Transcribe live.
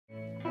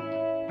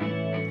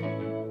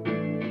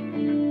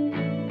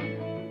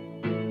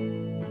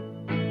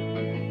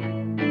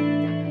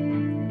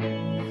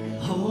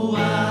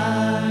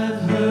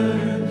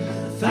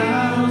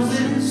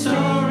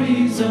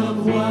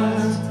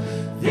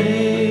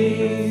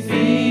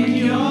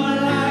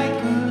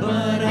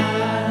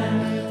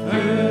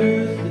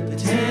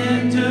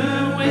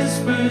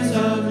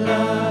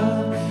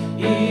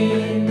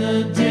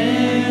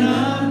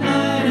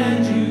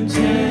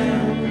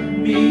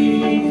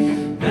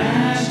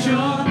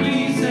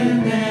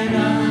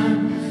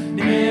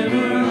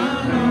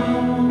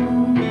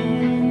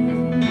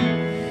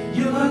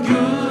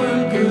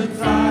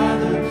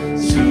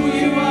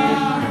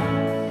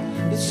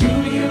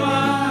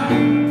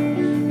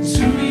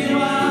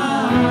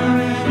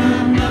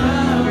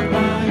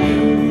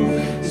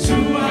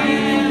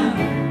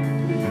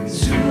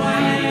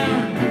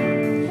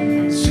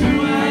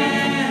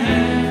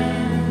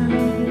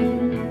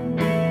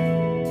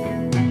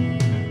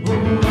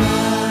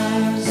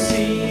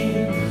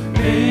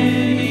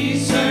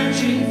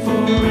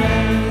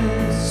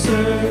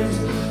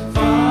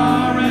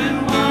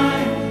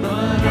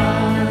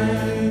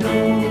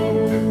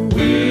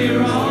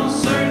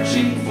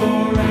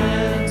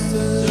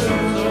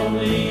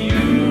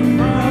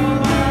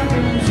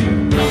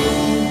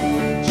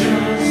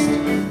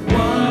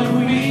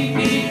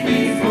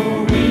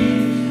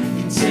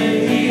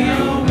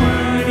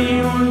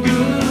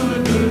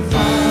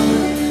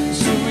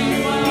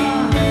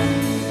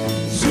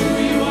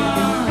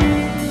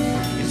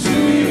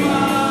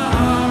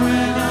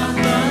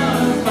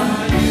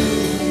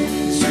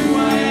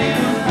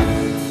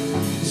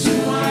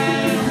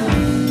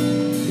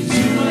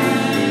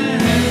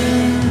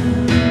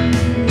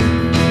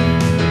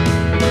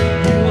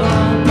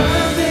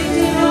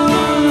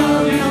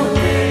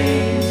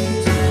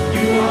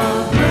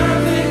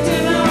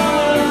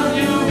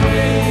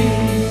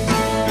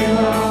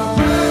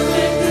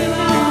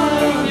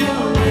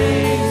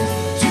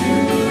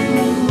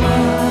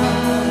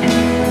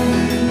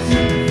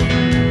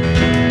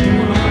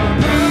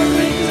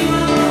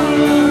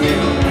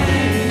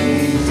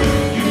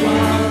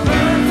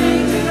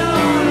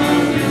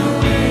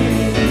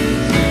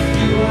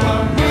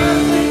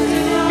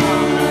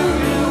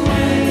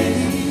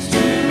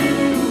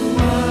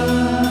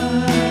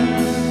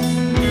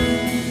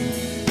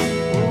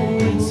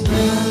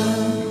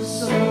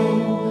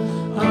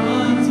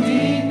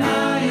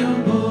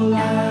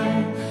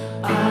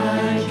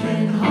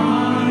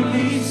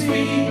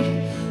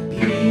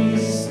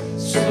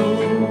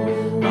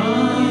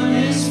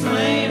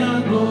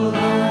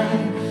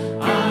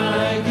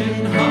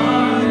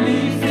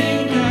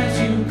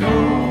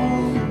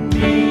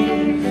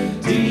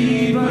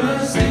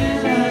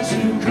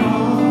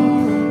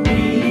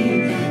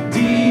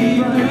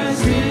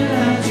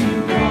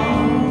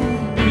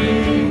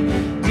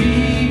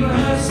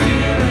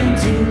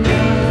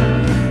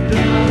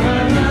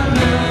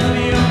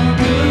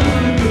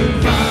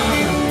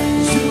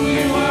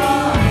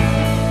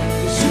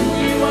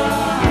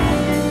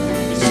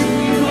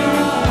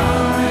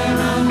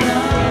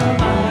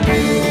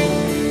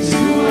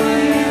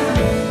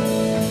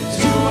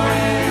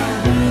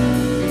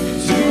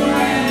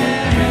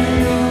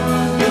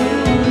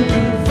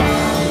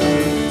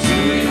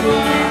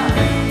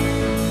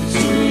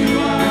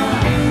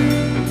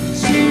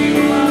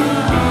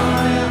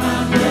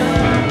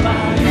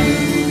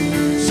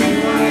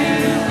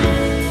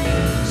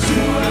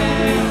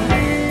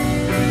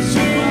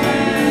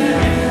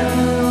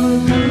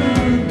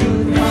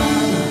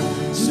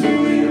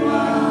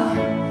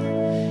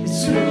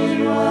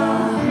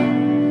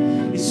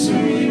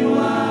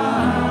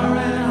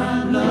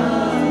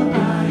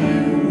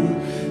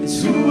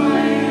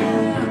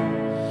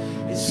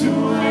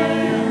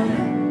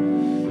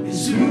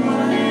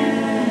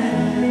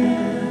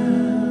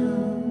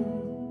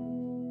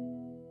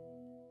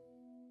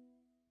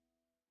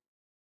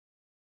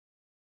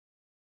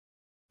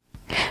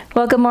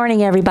Well, good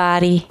morning,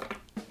 everybody,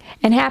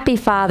 and happy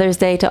Father's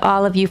Day to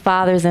all of you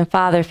fathers and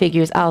father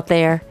figures out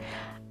there.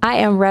 I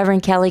am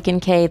Reverend Kelly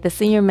Kincaid, the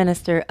Senior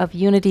Minister of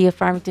Unity of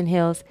Farmington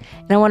Hills,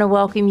 and I want to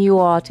welcome you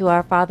all to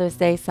our Father's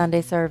Day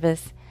Sunday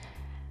service.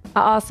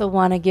 I also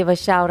want to give a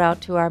shout out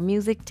to our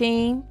music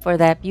team for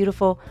that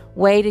beautiful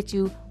way that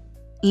you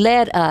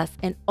led us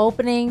in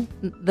opening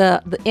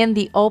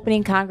the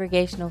opening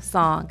congregational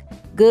song.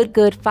 Good,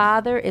 Good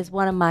Father is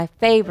one of my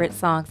favorite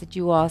songs that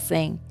you all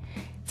sing.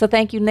 So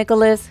thank you,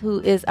 Nicholas, who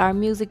is our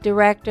music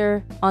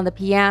director on the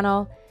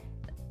piano,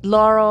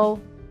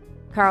 Laurel,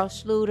 Carl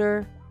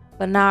Schluter,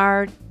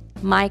 Bernard,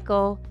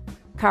 Michael,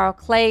 Carl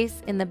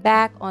Clace in the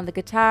back on the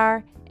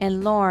guitar,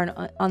 and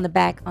Lauren on the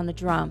back on the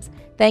drums.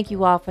 Thank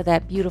you all for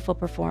that beautiful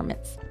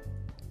performance.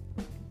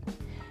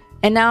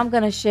 And now I'm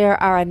going to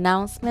share our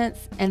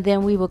announcements, and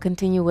then we will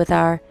continue with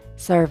our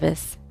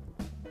service.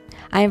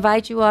 I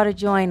invite you all to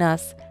join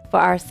us for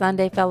our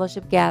Sunday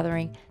fellowship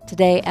gathering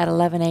today at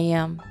 11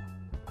 a.m.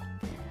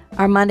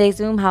 Our Monday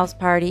Zoom house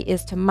party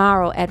is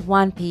tomorrow at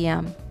 1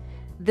 p.m.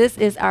 This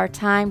is our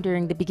time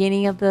during the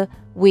beginning of the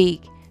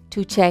week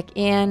to check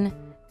in,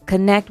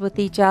 connect with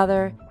each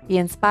other, be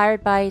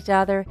inspired by each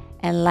other,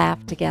 and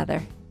laugh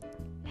together.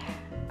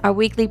 Our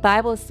weekly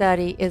Bible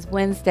study is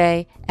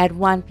Wednesday at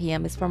 1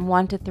 p.m. It's from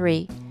 1 to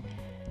 3.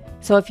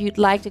 So if you'd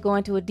like to go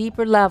into a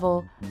deeper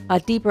level, a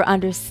deeper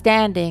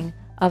understanding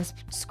of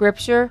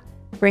Scripture,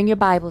 bring your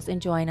Bibles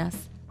and join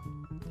us.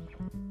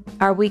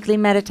 Our weekly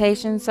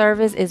meditation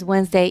service is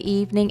Wednesday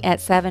evening at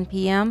 7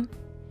 p.m.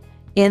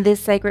 In this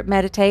sacred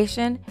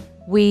meditation,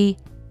 we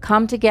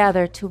come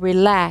together to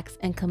relax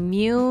and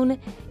commune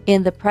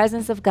in the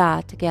presence of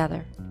God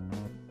together.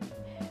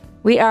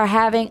 We are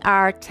having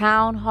our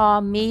town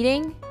hall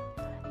meeting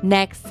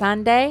next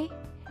Sunday,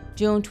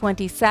 June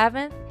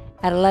 27th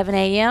at 11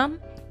 a.m.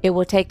 It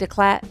will take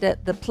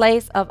the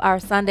place of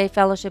our Sunday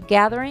fellowship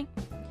gathering.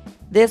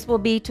 This will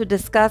be to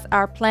discuss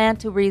our plan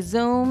to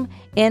resume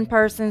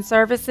in-person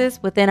services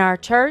within our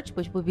church,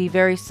 which will be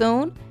very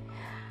soon.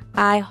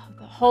 I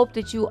hope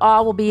that you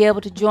all will be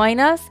able to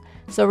join us.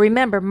 So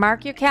remember,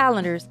 mark your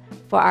calendars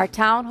for our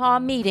town hall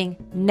meeting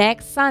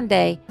next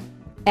Sunday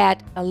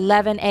at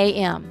 11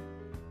 a.m.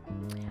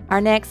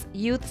 Our next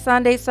Youth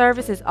Sunday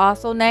service is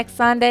also next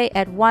Sunday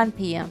at 1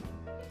 p.m.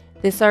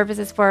 This service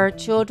is for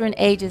children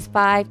ages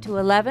 5 to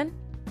 11.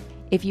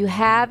 If you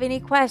have any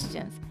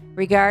questions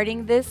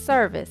regarding this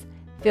service,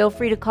 feel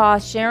free to call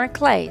Sharon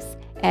Clace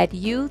at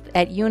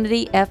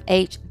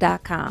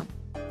youth@unityfh.com.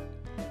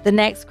 The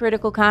next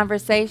Critical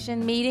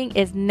Conversation meeting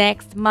is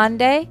next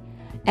Monday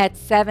at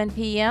 7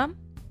 p.m.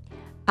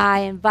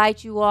 I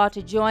invite you all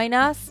to join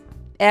us.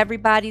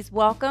 Everybody's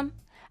welcome.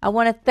 I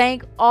want to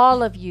thank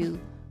all of you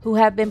who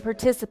have been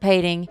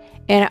participating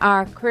in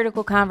our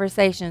critical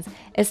conversations,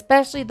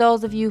 especially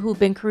those of you who've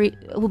been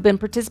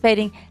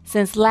participating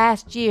since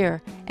last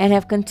year and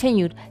have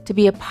continued to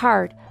be a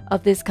part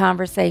of this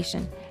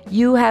conversation.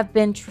 You have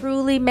been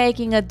truly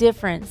making a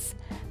difference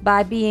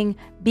by being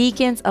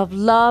beacons of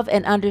love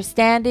and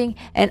understanding,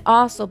 and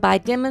also by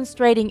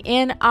demonstrating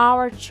in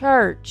our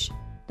church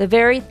the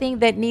very thing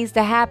that needs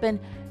to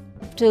happen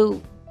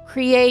to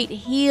create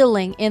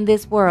healing in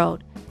this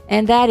world,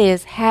 and that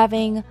is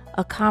having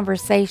a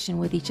conversation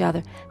with each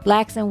other.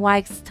 Blacks and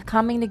whites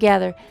coming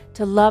together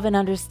to love and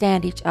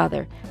understand each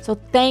other. So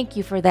thank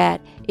you for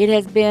that. It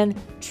has been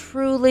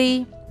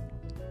truly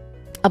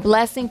a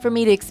blessing for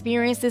me to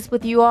experience this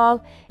with you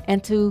all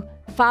and to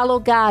follow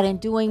God in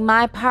doing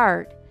my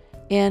part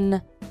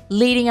in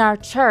leading our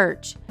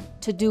church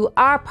to do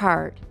our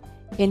part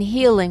in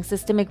healing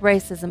systemic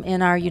racism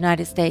in our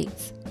United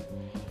States.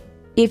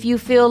 If you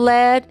feel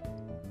led,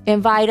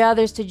 invite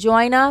others to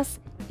join us,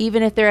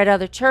 even if they're at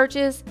other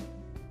churches.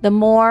 The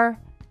more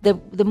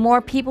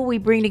people we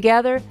bring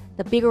together,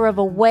 the bigger of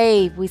a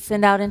wave we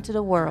send out into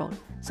the world.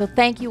 So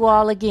thank you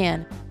all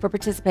again for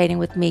participating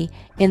with me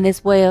in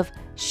this way of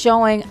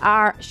showing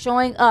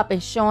up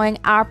and showing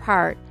our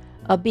part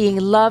of being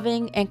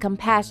loving and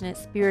compassionate,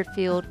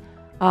 spirit-filled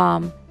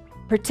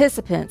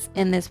participants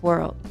in this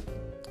world.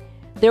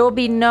 There will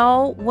be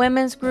no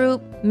women's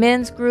group,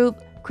 men's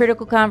group,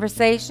 critical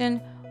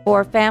conversation,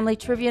 or family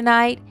trivia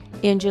night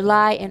in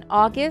July and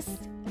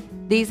August.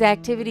 These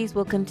activities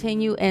will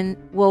continue and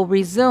will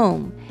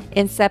resume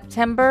in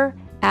September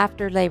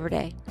after Labor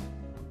Day.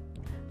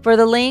 For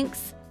the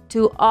links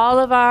to all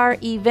of our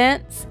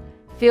events,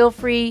 feel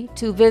free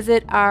to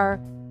visit our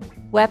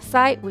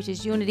website, which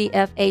is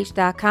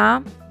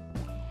unityfh.com.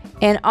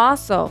 And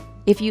also,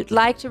 if you'd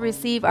like to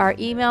receive our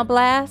email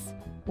blast,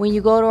 when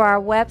you go to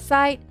our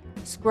website,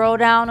 scroll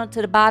down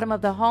to the bottom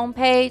of the home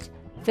page,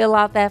 fill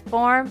out that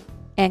form,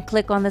 and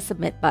click on the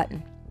submit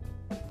button.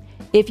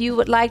 If you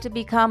would like to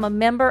become a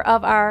member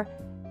of our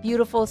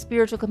beautiful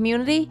spiritual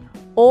community,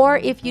 or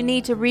if you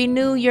need to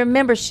renew your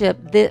membership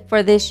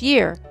for this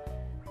year,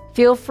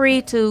 feel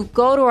free to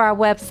go to our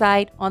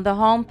website on the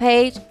home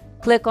page,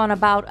 click on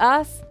About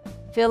Us,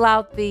 fill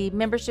out the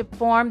membership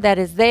form that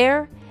is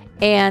there,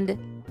 and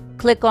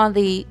click on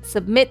the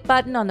submit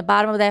button on the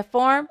bottom of that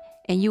form,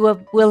 and you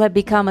will have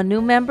become a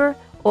new member,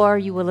 or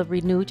you will have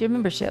renewed your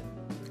membership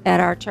at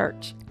our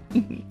church.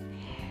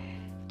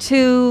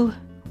 To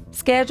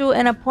schedule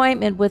an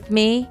appointment with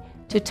me,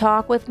 to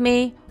talk with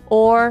me,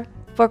 or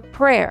for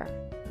prayer,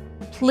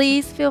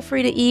 please feel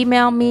free to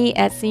email me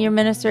at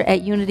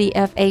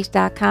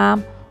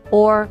seniorminister@unityfh.com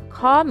or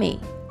call me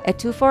at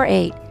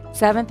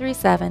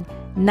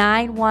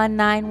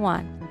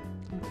 248-737-9191.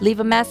 Leave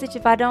a message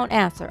if I don't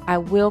answer. I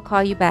will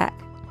call you back.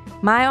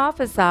 My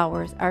office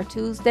hours are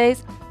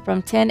Tuesdays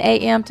from 10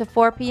 a.m. to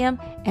 4 p.m.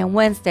 and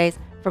Wednesdays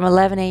from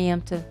 11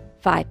 a.m. to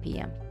 5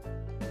 p.m.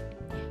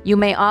 You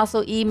may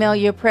also email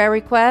your prayer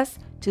requests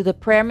to the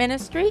prayer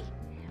ministry,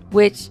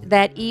 which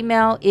that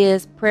email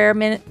is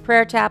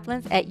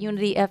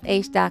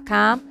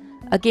prayerchaplains@unityfh.com.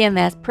 Again,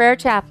 that's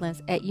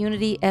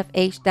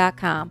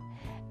prayerchaplains@unityfh.com.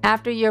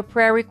 After your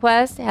prayer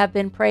requests have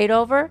been prayed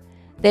over,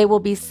 they will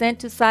be sent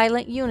to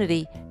Silent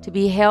Unity to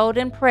be held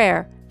in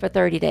prayer for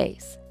 30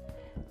 days.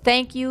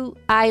 Thank you,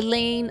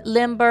 Eileen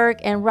Limberg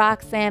and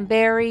Roxanne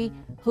Berry,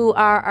 who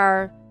are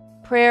our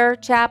prayer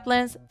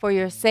chaplains, for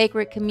your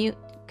sacred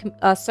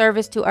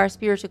service to our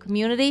spiritual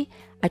community.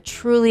 I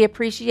truly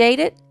appreciate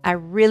it. I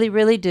really,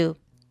 really do.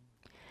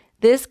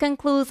 This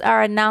concludes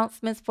our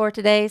announcements for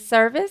today's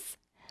service.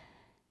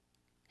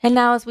 And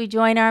now as we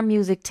join our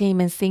music team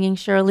in singing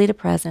Surely the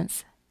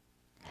Presence,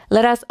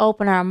 let us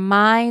open our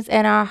minds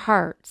and our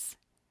hearts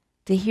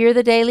to hear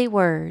the daily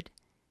word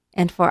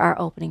and for our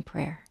opening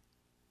prayer.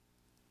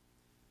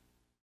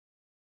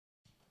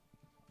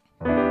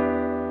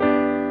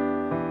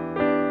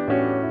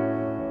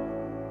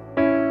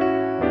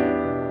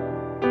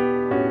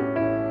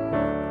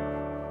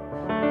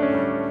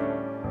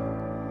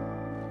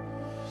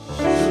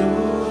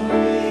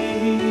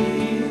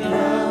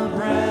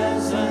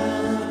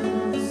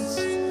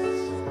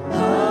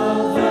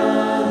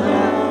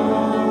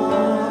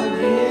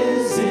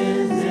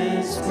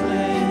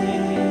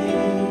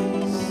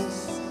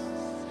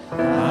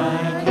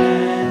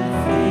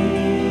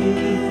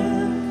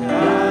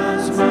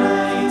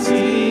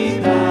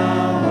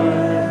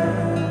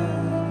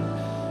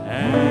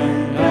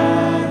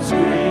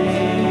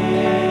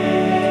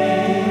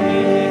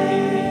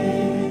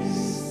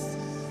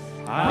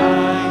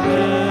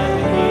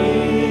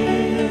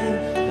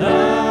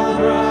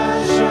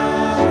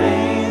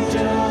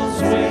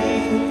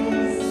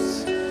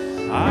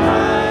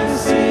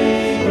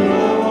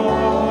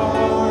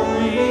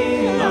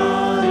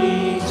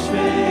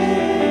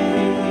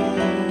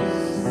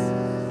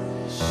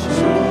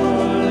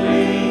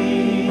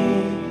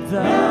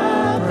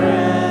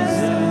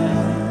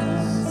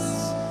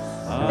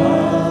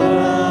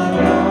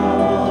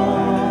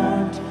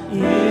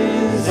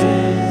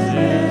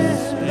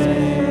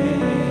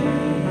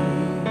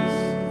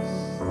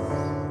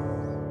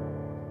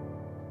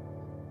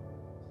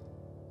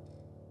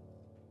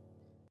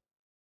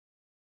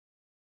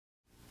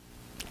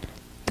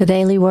 The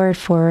daily word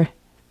for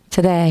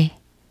today,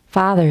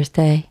 Father's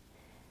Day,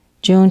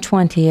 June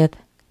 20th,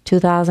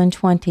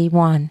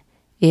 2021,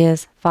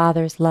 is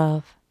Father's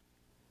Love.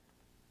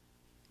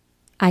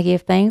 I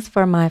give thanks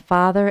for my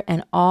Father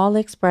and all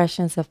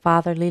expressions of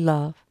fatherly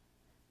love.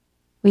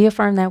 Will you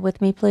affirm that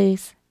with me,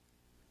 please?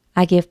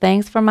 I give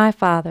thanks for my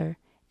Father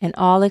and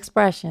all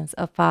expressions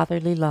of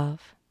fatherly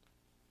love.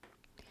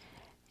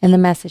 And the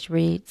message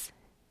reads,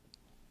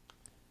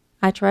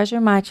 I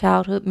treasure my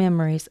childhood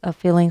memories of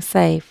feeling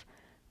safe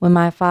when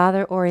my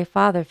father or a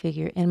father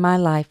figure in my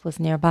life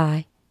was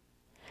nearby.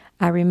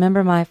 I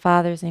remember my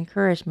father's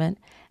encouragement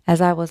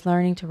as I was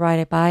learning to ride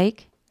a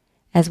bike,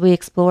 as we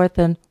explored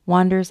the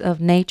wonders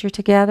of nature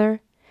together,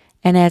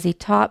 and as he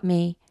taught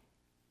me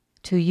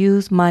to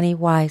use money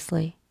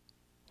wisely.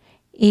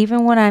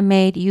 Even when I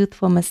made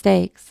youthful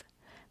mistakes,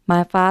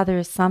 my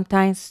father's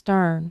sometimes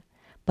stern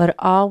but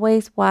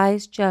always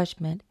wise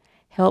judgment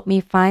helped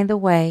me find the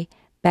way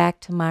back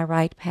to my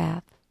right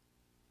path.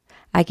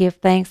 I give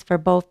thanks for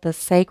both the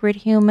sacred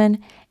human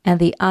and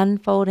the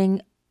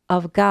unfolding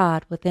of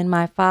God within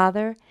my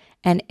Father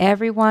and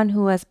everyone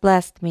who has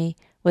blessed me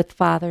with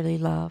fatherly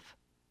love.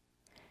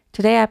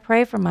 Today I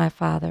pray for my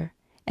Father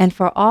and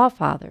for all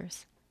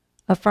fathers,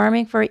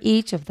 affirming for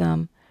each of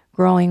them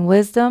growing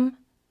wisdom,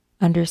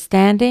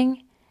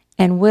 understanding,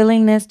 and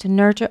willingness to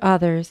nurture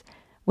others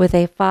with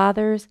a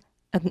father's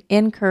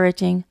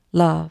encouraging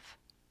love.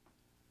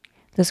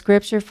 The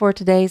scripture for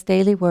today's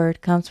daily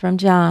word comes from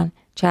John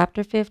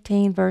chapter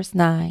 15, verse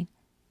 9.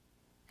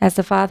 As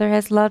the Father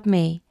has loved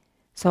me,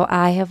 so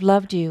I have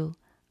loved you.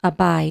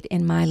 Abide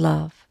in my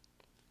love.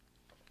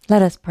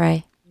 Let us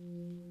pray.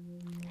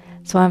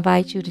 So I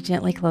invite you to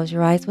gently close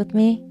your eyes with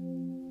me.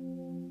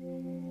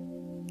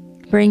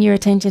 Bring your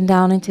attention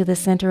down into the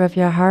center of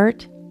your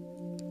heart.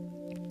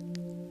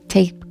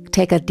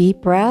 Take a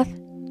deep breath.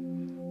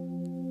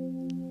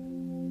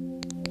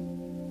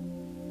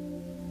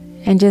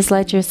 And just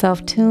let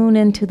yourself tune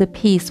into the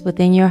peace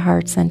within your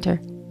heart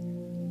center.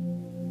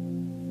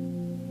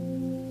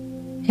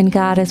 And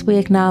God, as we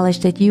acknowledge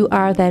that you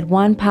are that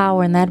one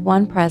power and that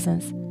one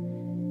presence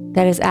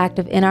that is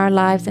active in our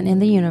lives and in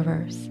the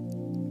universe,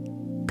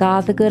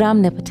 God the good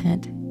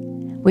omnipotent,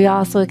 We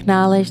also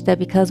acknowledge that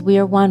because we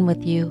are one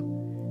with you,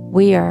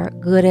 we are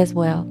good as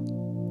well.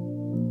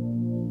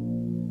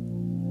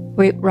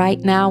 Right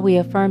now, we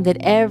affirm that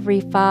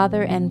every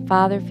father and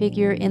father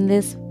figure in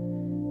this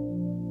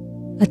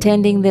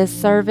attending this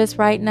service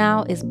right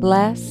now is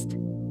blessed,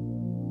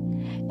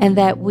 and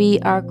that we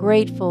are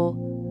grateful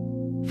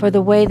for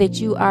the way that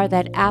you are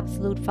that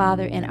absolute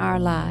Father in our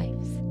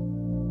lives.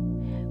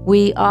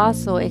 We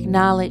also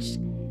acknowledge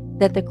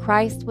that the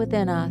Christ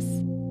within us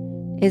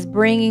is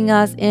bringing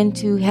us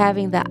into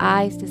having the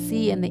eyes to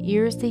see and the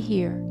ears to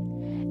hear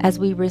as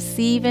we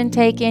receive and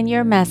take in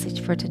your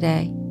message for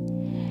today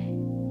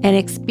and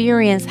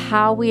experience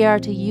how we are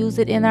to use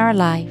it in our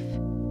life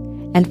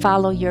and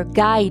follow your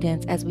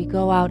guidance as we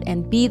go out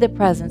and be the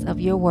presence of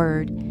your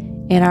word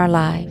in our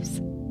lives.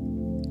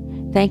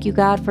 Thank you,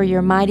 God, for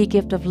your mighty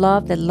gift of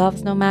love that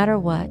loves no matter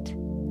what.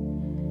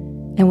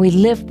 And we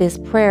lift this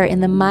prayer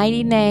in the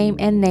mighty name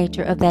and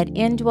nature of that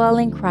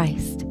indwelling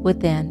Christ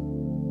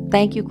within.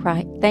 Thank you,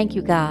 Christ. Thank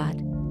you, God.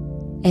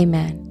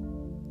 Amen.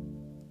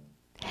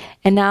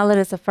 And now let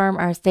us affirm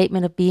our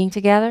statement of being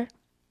together.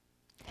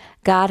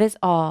 God is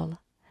all,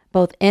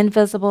 both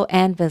invisible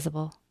and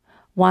visible.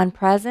 One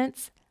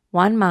presence,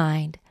 one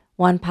mind,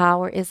 one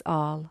power is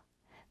all.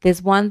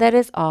 This one that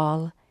is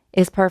all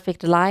is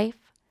perfect life,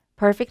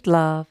 perfect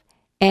love,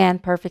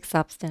 and perfect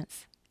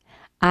substance.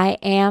 I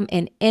am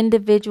an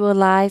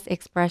individualized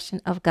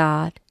expression of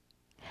God.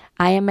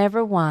 I am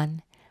ever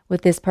one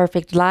with this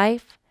perfect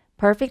life,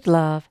 perfect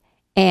love,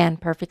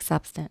 and perfect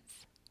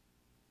substance.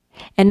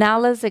 And now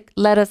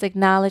let us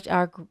acknowledge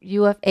our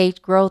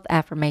UFH growth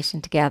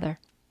affirmation together.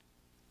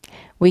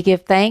 We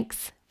give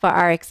thanks for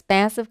our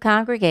expansive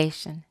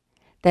congregation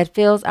that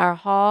fills our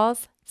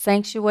halls,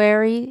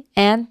 sanctuary,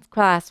 and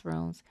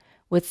classrooms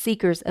with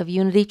seekers of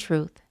unity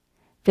truth,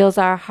 fills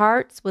our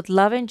hearts with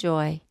love and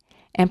joy,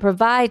 and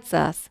provides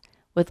us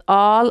with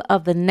all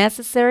of the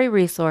necessary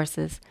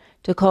resources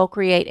to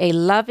co-create a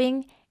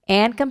loving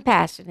and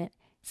compassionate,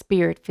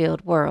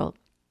 spirit-filled world.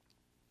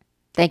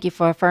 Thank you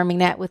for affirming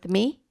that with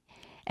me.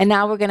 And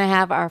now we're going to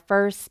have our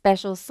first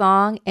special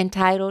song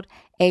entitled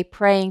A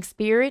Praying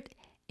Spirit.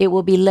 It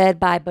will be led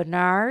by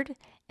Bernard,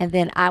 and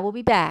then I will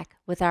be back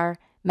with our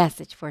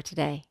message for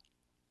today.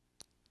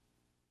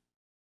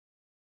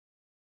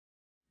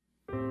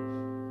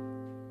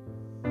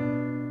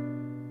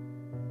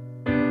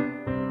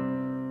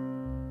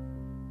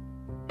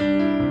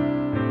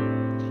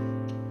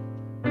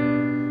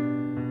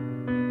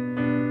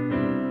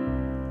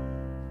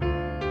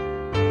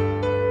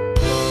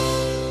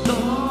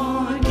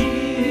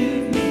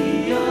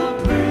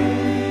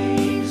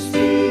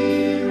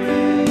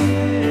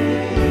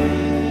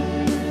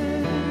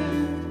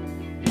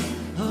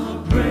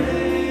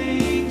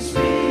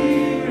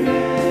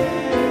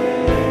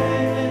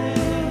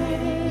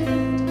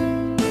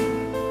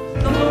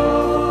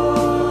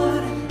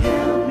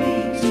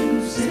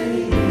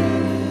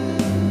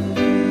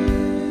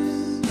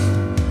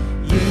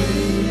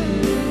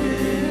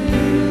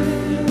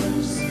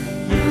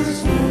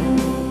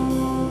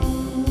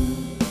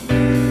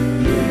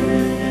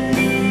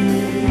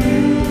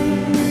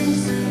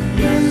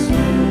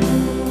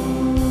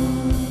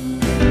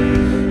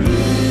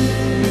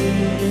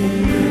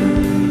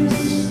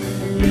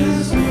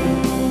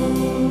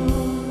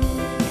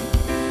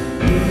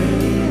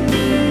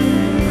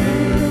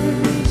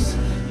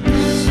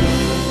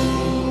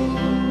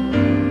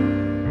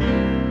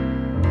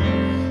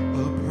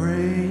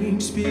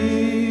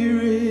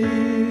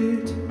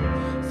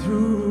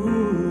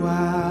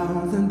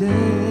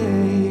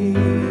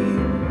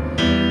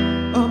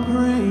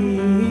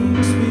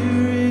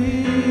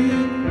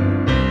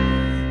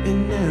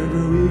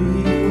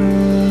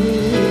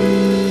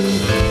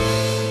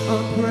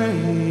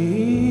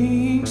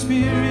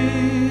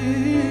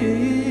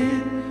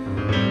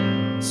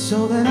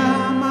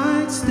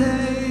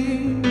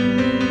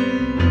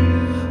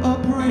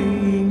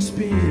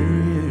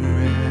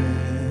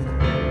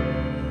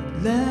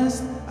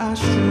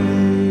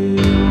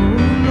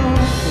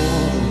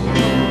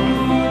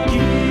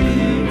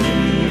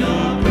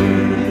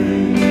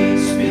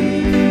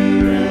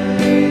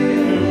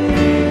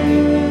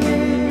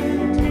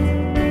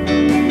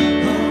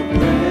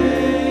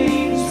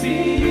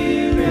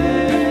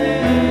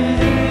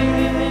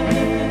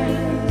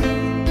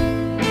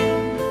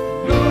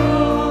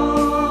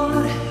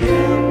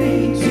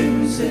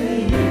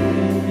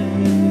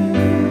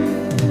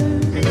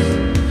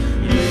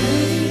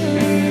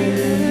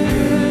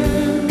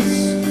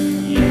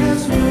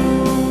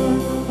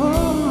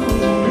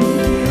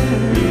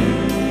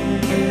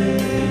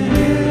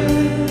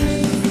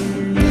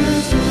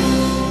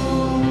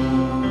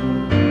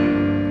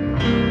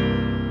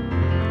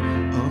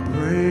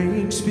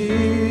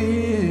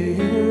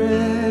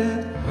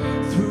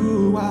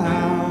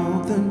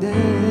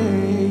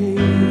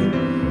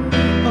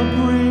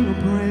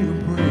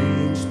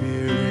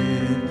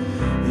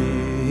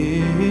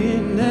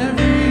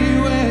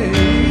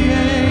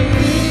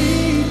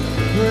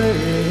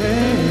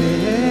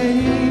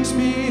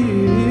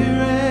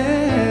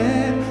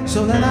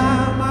 So that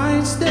I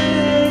might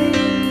stay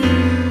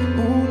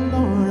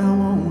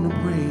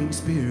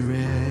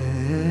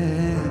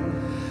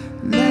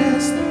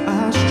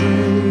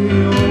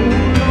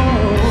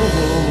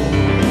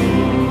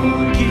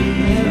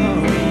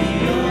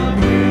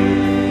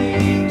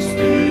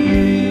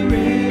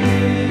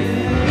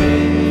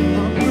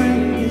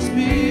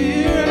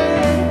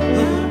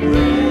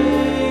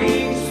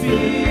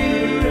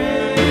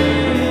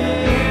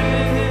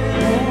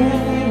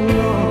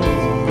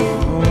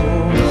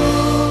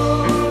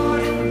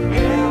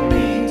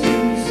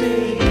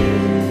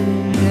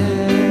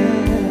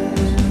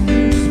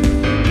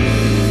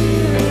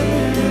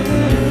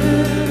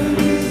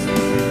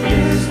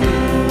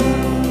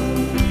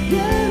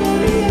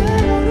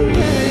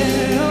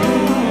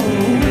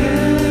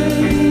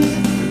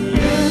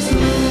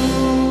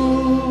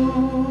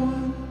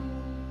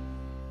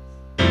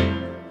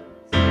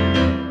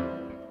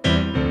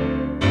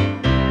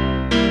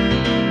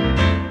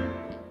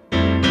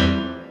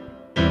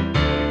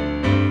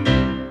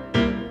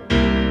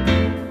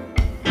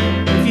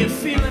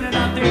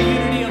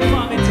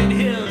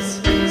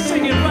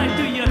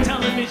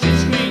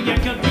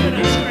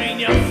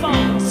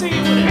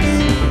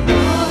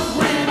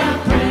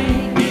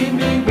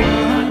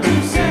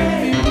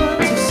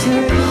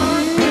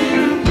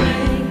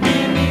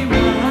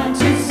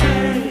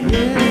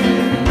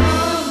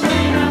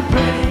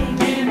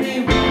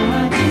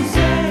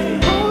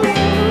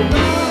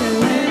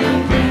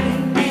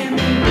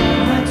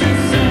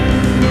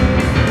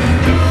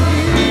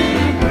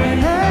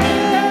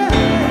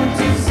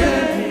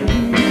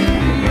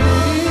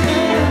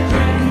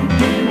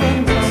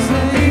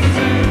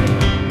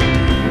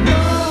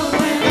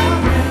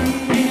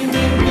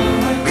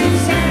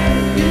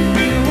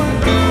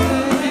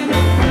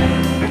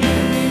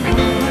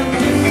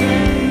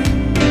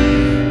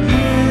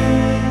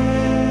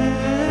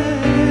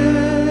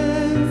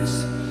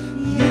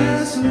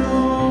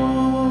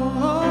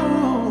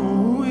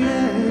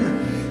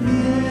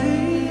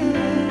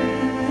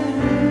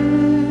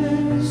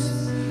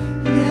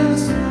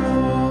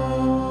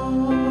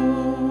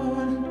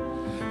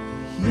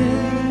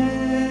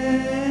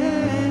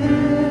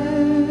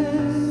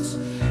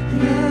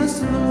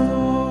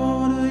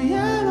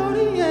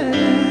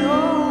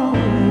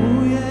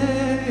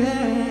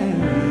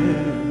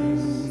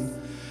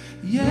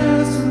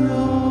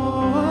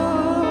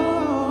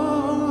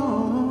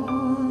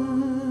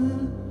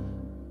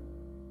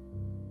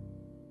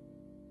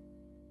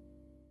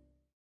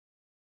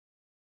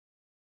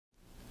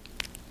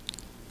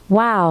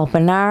Wow,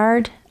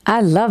 Bernard,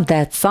 I love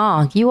that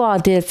song. You all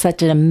did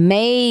such an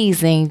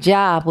amazing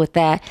job with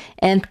that.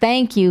 And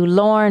thank you,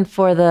 Lauren,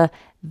 for the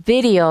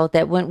video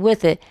that went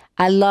with it.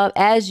 I love,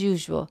 as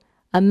usual,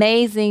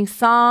 amazing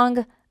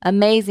song,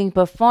 amazing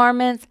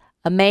performance,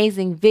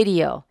 amazing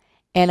video,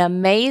 and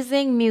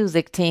amazing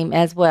music team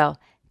as well.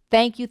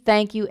 Thank you,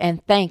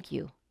 and thank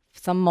you.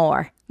 Some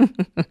more.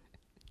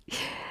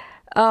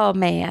 Oh,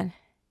 man.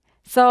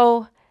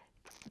 So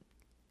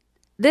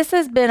this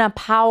has been a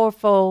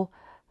powerful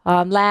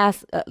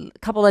last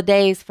couple of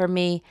days for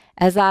me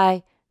as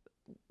I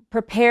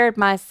prepared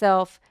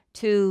myself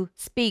to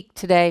speak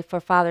today for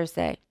Father's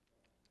Day.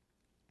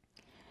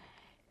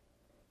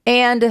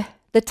 And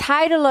the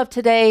title of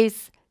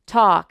today's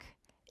talk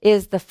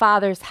is The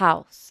Father's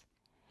House.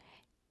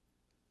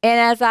 And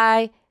as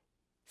I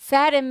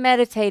sat and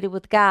meditated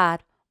with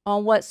God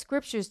on what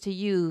scriptures to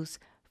use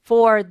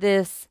for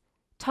this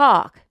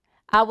talk,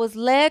 I was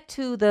led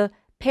to the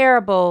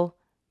parable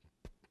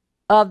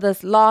of the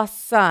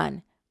lost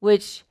son,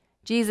 which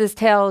Jesus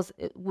tells,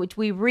 which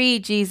we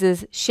read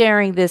Jesus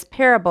sharing this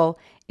parable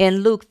in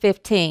Luke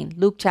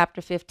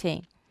chapter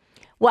 15.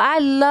 What I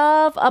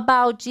love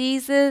about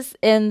Jesus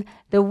and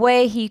the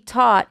way he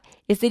taught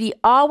is that he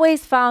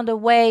always found a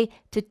way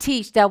to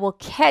teach that will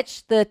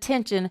catch the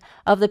attention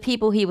of the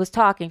people he was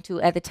talking to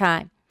at the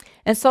time.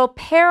 And so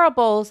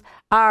parables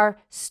are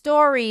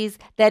stories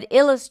that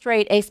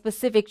illustrate a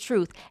specific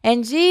truth.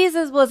 And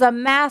Jesus was a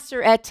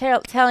master at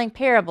telling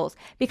parables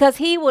because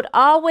he would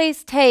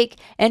always take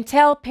and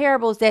tell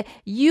parables that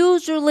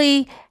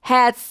usually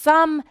had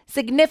some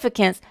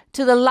significance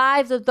to the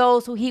lives of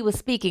those who he was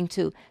speaking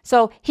to.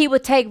 So he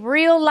would take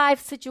real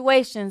life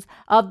situations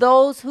of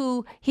those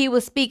who he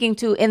was speaking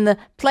to in the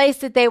place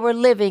that they were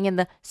living, in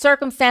the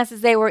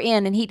circumstances they were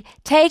in, and he'd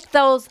take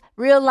those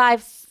real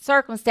life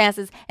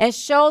circumstances and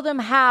show them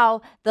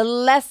how the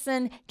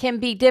lesson can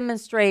be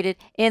demonstrated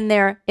in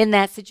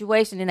that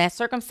situation, in that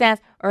circumstance,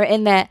 or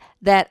in that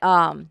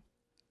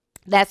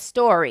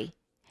story.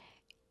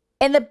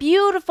 And the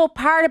beautiful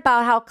part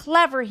about how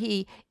clever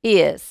he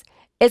is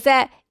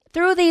that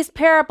through these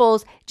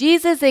parables,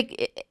 Jesus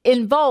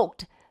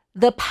invoked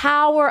the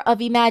power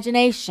of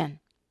imagination.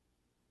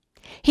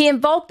 He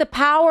invoked the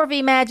power of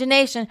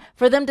imagination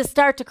for them to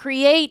start to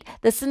create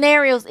the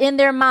scenarios in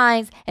their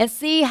minds and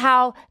see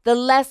how the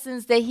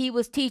lessons that he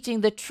was teaching,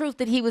 the truth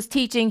that he was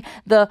teaching,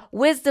 the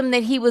wisdom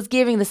that he was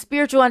giving, the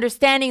spiritual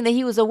understanding that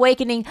he was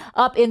awakening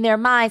up in their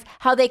minds,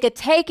 how they could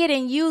take it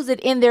and use it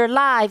in their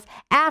lives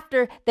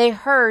after they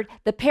heard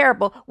the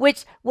parable,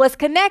 which was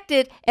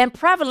connected and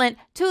prevalent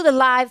to the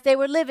lives they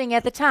were living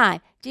at the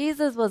time.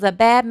 Jesus was a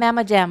bad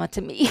mama jamma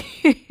to me.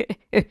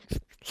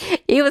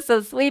 He was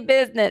some sweet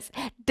business,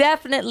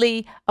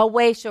 definitely a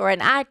wayshower.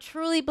 And I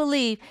truly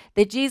believe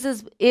that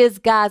Jesus is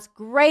God's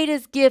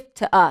greatest gift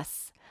to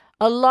us,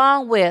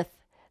 along with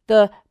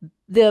the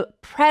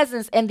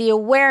presence and the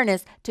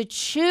awareness to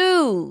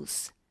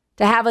choose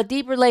to have a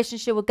deep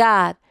relationship with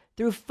God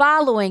through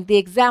following the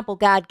example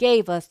God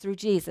gave us through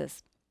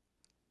Jesus.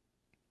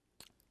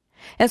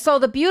 And so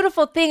the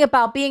beautiful thing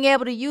about being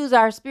able to use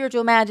our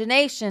spiritual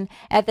imagination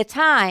at the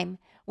time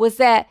was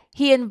that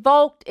he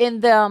invoked in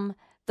them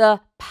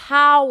the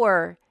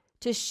power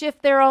to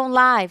shift their own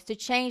lives, to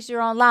change their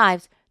own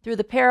lives through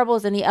the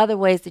parables and the other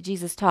ways that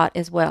Jesus taught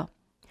as well.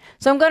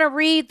 So I'm going to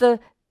read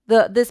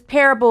this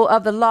parable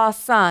of the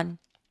lost son,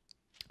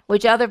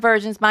 which other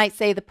versions might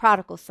say the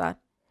prodigal son.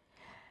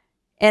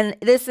 And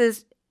this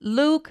is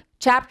Luke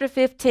chapter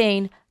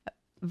 15,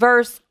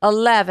 verse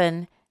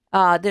 11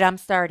 that I'm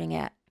starting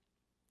at.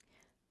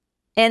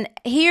 And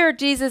here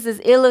Jesus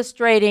is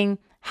illustrating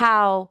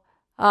how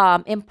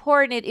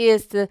important it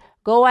is to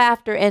go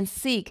after and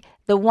seek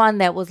the one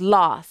that was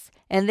lost.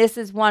 And this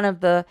is one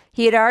of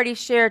he had already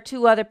shared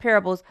two other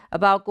parables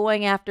about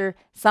going after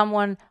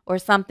someone or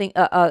something,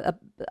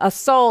 a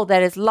soul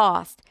that is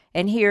lost.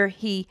 And here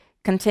he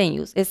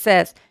continues. It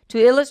says,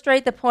 to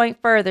illustrate the point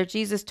further,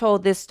 Jesus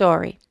told this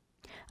story.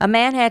 A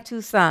man had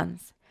two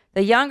sons.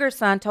 The younger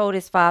son told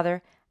his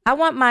father, I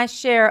want my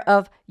share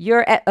of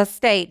your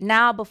estate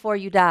now before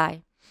you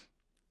die.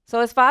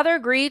 So his father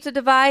agreed to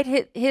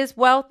divide his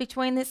wealth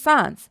between his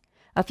sons.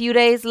 A few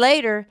days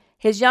later,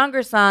 his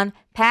younger son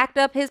packed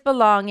up his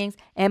belongings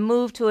and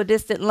moved to a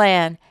distant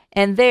land,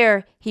 and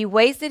there he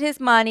wasted his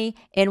money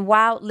in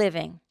wild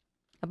living.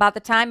 About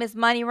the time his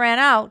money ran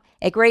out,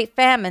 a great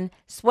famine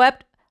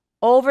swept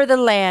over the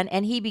land,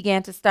 and he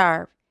began to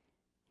starve.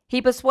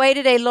 He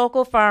persuaded a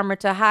local farmer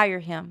to hire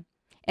him,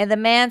 and the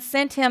man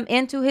sent him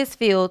into his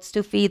fields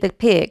to feed the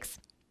pigs.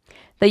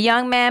 The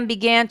young man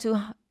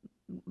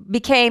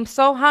became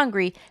so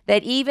hungry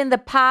that even the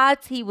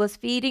pods he was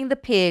feeding the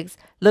pigs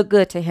looked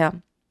good to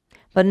him,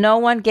 but no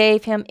one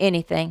gave him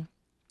anything.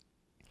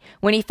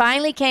 When he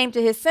finally came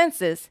to his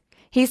senses,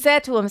 he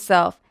said to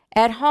himself,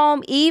 at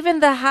home even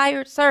the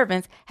hired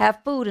servants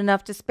have food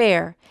enough to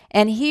spare,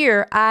 and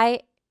here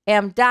I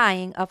am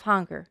dying of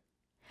hunger.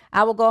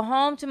 I will go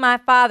home to my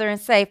father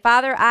and say,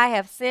 Father, I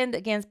have sinned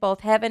against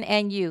both heaven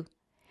and you,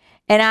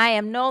 and I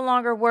am no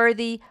longer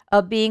worthy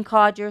of being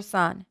called your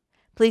son.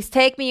 Please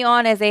take me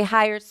on as a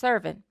hired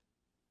servant."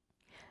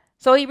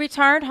 So he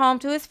returned home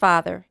to his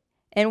father,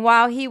 and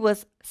while he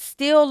was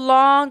still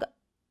long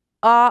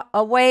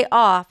a way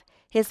off,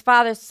 his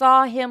father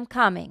saw him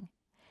coming.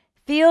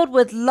 Filled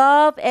with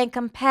love and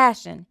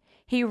compassion,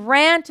 he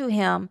ran to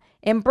him,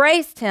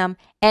 embraced him,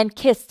 and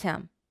kissed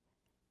him.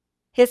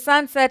 His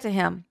son said to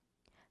him,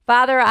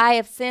 "Father, I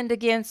have sinned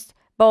against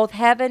both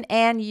heaven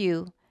and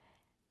you,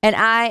 and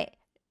I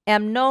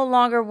am no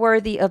longer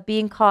worthy of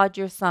being called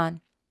your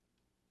son."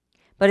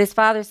 But his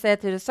father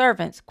said to the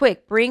servants,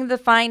 "Quick, bring the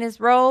finest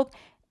robe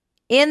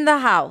in the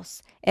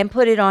house and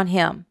put it on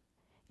him.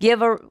 Get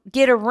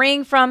a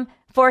ring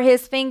for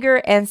his finger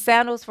and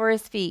sandals for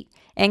his feet,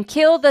 and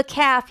kill the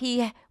calf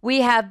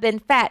we have been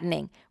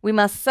fattening. We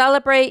must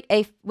celebrate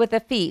with a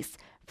feast,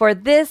 for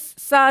this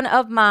son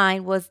of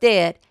mine was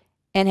dead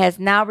and has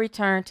now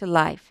returned to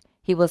life.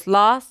 He was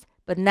lost,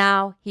 but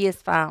now he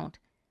is found."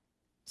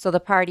 So the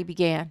party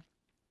began.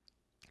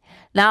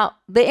 Now,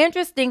 the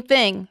interesting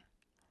thing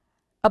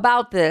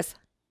about this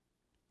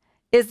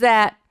is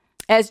that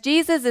as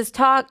Jesus is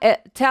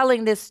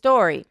telling this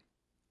story,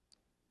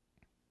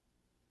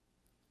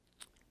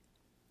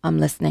 I'm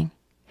listening.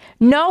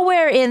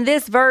 Nowhere in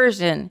this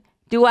version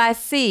do I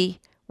see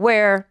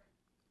where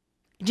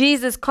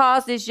Jesus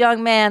calls this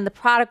young man the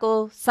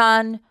prodigal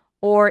son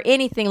or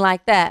anything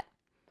like that.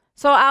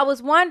 So I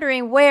was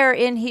wondering where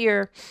in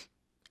here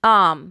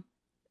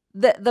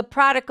the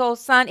prodigal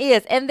son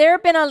is. And there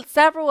have been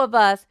several of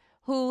us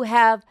who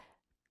have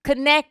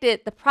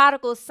connected the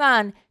prodigal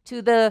son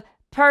to the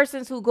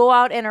persons who go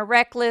out and are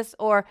reckless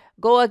or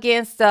go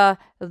against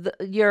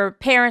your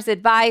parents'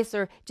 advice,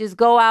 or just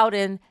go out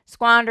and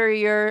squander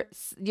your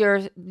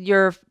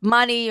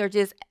money, or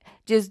just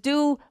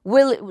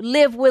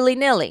live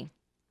willy-nilly.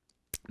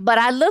 But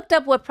I looked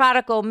up what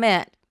prodigal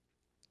meant.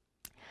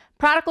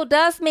 Prodigal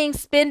does mean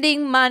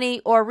spending money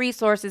or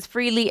resources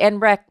freely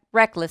and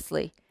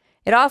recklessly.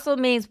 It also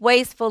means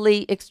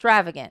wastefully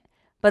extravagant.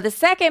 But the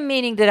second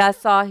meaning that I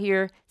saw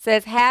here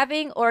says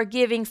having or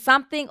giving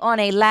something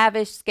on a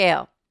lavish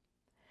scale.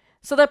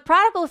 So the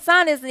prodigal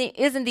son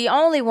isn't the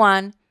only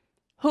one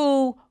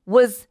who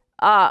was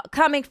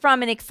coming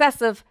from an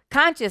excessive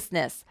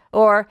consciousness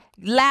or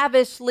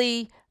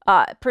lavishly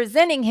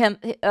presenting him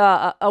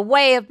a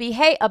way of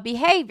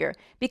behavior.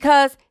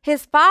 Because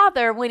his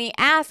father, when he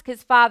asked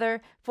his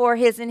father for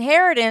his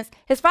inheritance,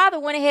 his father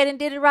went ahead and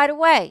did it right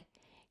away.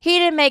 He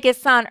didn't make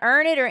his son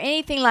earn it or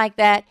anything like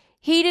that.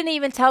 He didn't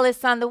even tell his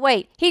son to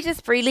wait. He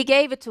just freely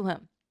gave it to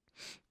him.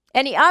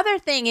 And the other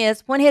thing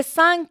is, when his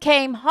son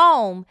came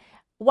home,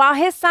 while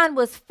his son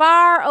was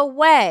far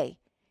away,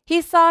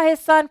 he saw his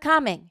son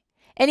coming.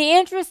 And the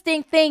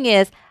interesting thing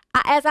is,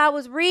 as I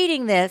was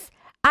reading this,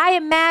 I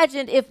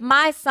imagined if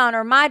my son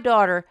or my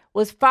daughter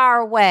was far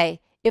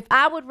away, if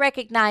I would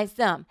recognize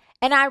them.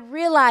 And I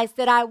realized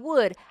that I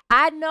would.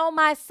 I know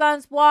my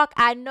son's walk.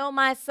 I know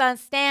my son's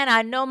stand.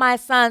 I know my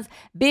son's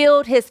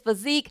build, his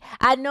physique.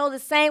 I know the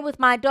same with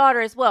my daughter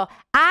as well.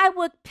 I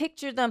would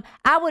picture them.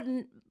 I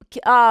would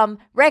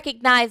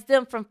recognize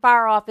them from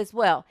far off as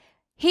well.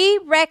 He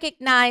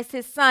recognized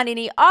his son, and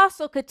he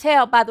also could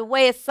tell by the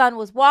way his son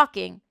was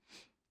walking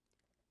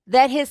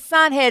that his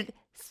son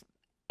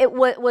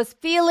was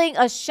feeling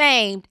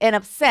ashamed and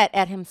upset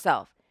at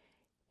himself.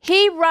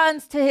 He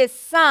runs to his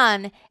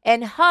son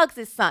and hugs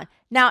his son.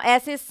 Now,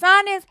 as his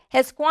son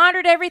has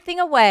squandered everything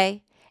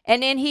away,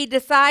 and then he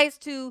decides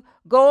to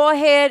go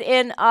ahead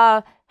and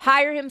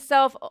hire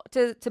himself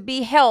to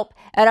be help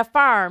at a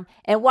farm.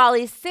 And while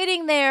he's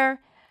sitting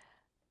there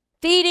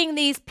feeding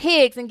these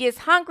pigs and gets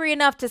hungry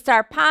enough to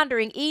start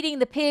pondering eating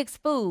the pigs'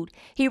 food,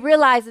 he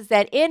realizes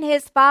that in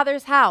his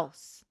father's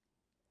house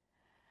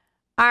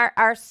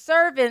are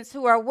servants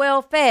who are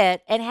well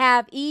fed and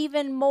have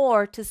even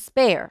more to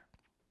spare.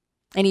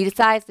 And he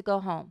decides to go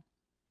home.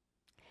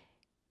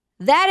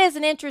 That is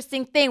an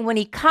interesting thing when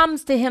he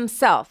comes to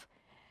himself.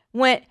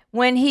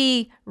 When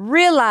he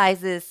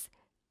realizes,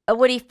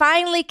 when he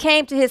finally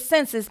came to his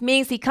senses,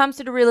 means he comes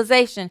to the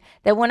realization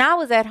that when I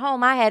was at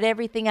home, I had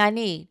everything I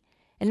need.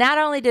 And not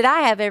only did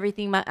I have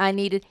everything I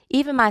needed,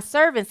 even my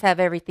servants have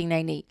everything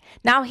they need.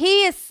 Now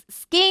he is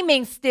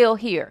scheming still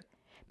here,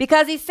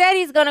 because he said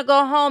he's going to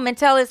go home and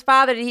tell his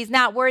father that he's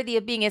not worthy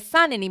of being his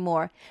son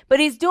anymore.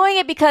 But he's doing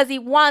it because he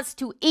wants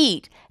to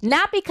eat,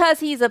 not because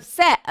he's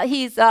upset.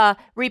 He's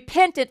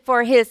repentant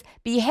for his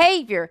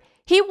behavior.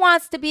 He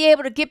wants to be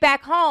able to get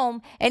back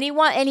home, and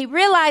he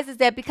realizes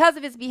that because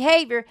of his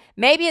behavior,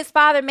 maybe his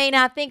father may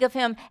not think of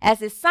him as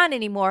his son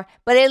anymore,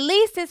 but at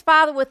least his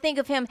father would think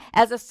of him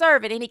as a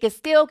servant, and he could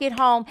still get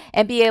home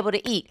and be able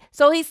to eat.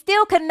 So he's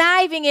still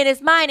conniving in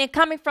his mind and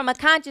coming from a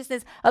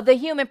consciousness of the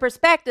human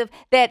perspective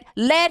that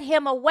led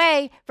him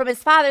away from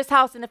his father's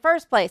house in the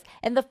first place.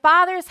 And the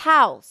father's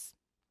house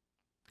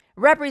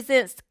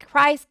represents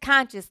Christ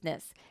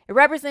consciousness. It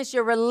represents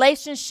your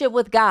relationship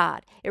with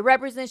God. It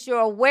represents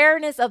your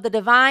awareness of the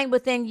divine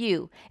within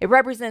you. It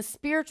represents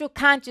spiritual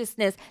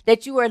consciousness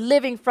that you are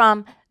living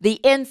from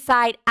the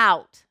inside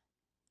out.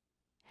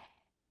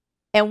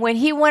 And when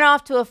he went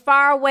off to a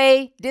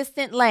faraway,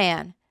 distant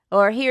land,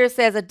 or here it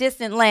says a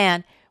distant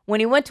land. When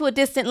he went to a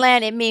distant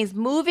land, it means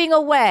moving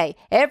away.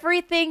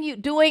 Everything you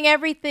doing,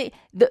 everything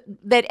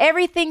that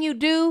everything you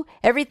do,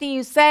 everything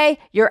you say,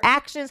 your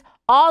actions,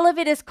 all of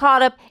it is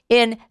caught up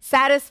in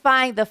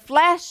satisfying the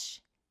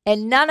flesh,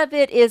 and none of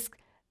it is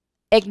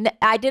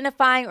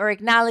identifying or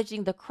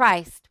acknowledging the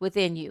Christ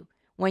within you.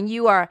 When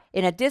you are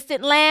in a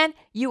distant land,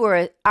 you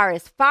are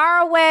as far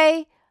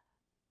away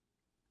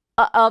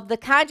of the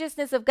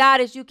consciousness of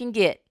God as you can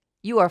get.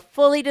 You are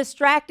fully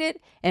distracted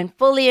and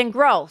fully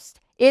engrossed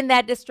in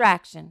that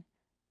distraction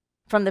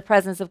from the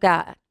presence of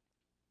God.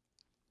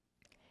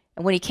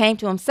 And when he came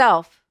to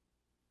himself,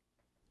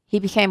 he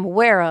became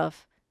aware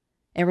of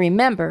and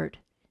remembered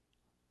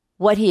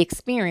what he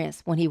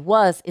experienced when he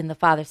was in the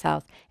Father's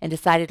house and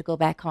decided to go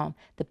back home.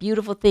 The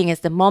beautiful thing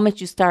is the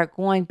moment you start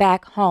going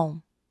back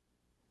home,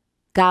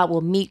 God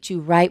will meet you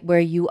right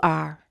where you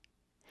are.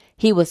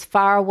 He was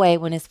far away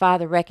when his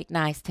father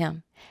recognized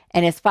him,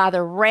 and his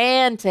father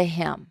ran to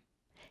him.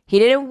 He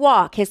didn't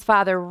walk. His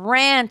father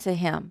ran to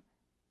him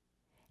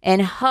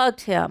and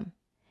hugged him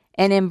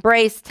and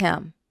embraced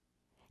him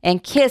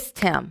and kissed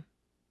him.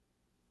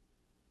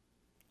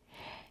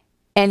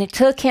 And it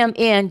took him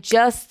in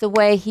just the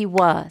way he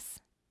was.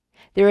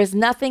 There is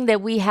nothing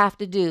that we have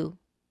to do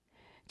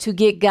to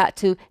get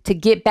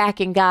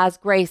back in God's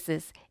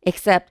graces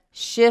except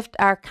shift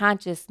our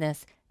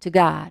consciousness to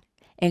God.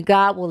 And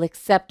God will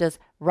accept us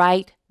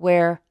right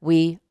where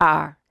we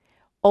are.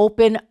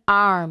 Open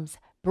arms,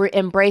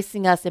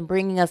 embracing us and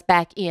bringing us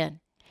back in.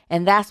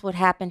 And that's what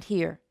happened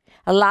here.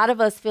 A lot of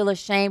us feel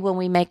ashamed when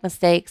we make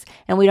mistakes,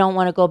 and we don't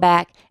want to go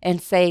back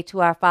and say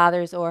to our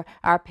fathers or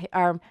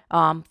our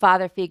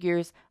father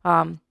figures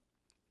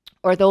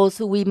or those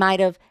who we might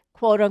have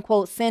quote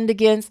unquote sinned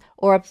against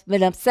or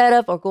been upset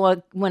of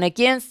or went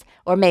against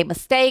or made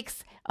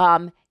mistakes.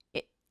 And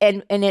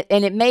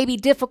it may be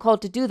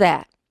difficult to do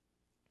that.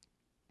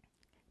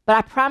 But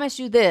I promise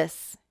you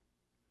this,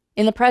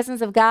 in the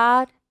presence of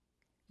God,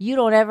 you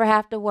don't ever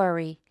have to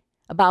worry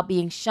about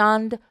being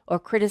shunned or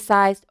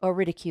criticized or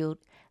ridiculed.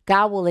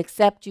 God will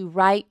accept you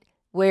right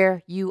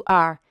where you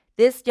are.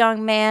 This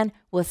young man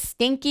was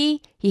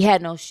stinky. He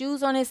had no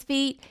shoes on his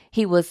feet.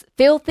 He was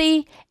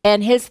filthy,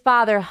 and his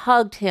father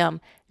hugged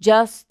him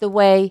just the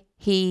way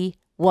he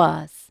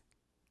was.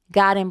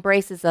 God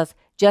embraces us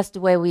just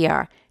the way we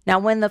are. Now,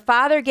 when the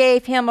father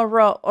gave him a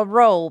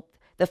robe,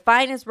 the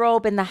finest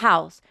robe in the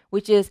house,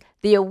 which is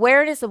the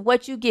awareness of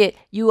what you get,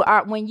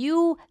 when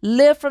you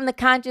live from the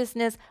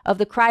consciousness of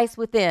the Christ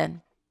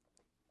within,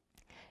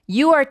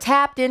 you are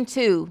tapped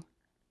into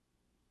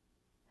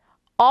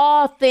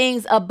all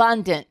things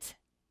abundant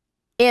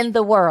in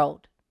the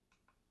world.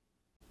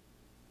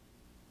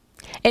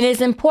 And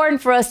it's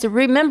important for us to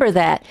remember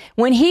that.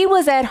 When he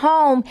was at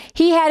home,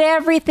 he had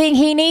everything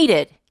he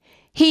needed.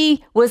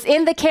 He was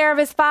in the care of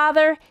his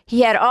father.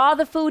 He had all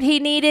the food he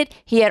needed.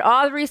 He had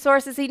all the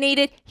resources he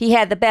needed. He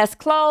had the best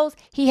clothes.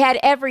 He had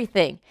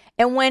everything.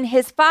 And when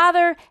his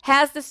father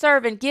has the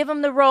servant give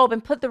him the robe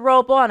and put the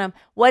robe on him,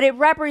 what it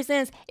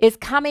represents is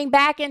coming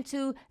back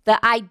into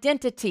the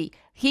identity.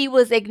 He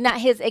was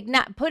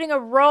putting a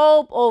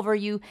robe over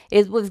you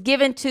was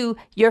given to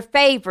your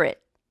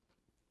favorite.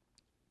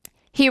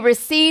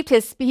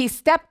 He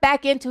stepped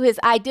back into his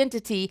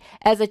identity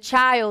as a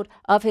child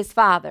of his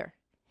father.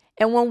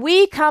 And when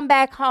we come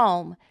back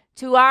home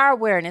to our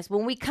awareness,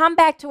 when we come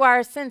back to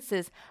our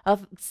senses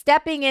of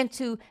stepping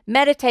into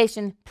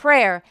meditation,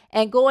 prayer,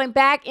 and going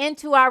back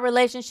into our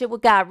relationship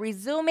with God,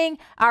 resuming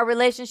our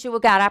relationship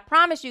with God, I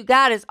promise you,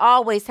 God is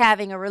always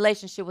having a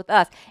relationship with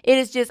us. It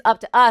is just up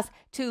to us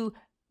to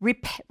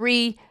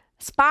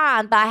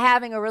respond by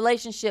having a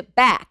relationship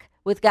back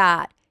with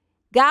God.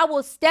 God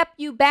will step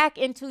you back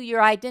into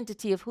your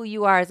identity of who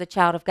you are as a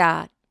child of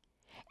God.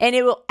 And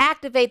it will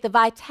activate the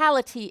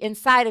vitality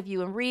inside of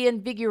you and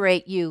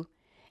reinvigorate you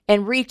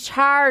and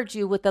recharge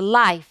you with the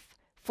life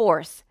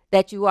force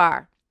that you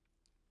are.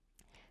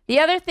 The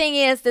other thing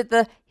is that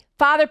the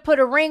father put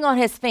a ring on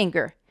his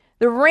finger.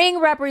 The ring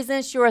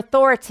represents your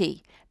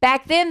authority.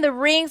 Back then, the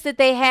rings that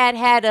they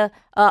had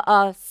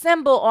a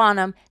symbol on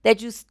them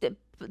that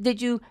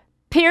you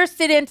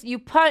pierced it into, you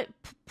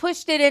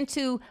pushed it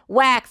into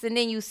wax, and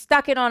then you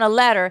stuck it on a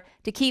letter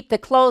to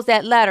close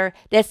that letter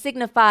that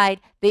signified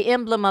the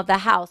emblem of the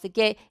house.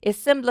 It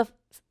symbolized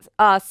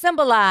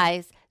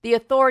the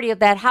authority of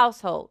that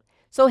household.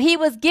 So he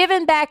was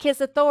given back his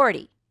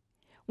authority.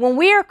 When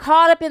we are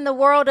caught up in the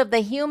world of the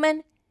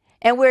human,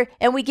 and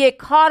we get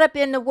caught up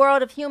in the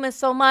world of humans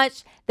so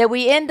much that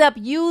we end up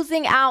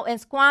using out and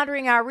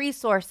squandering our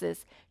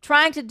resources,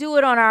 trying to do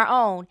it on our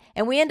own,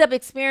 and we end up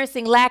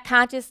experiencing lack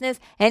consciousness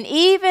and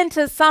even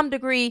to some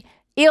degree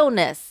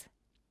illness.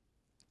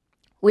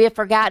 We have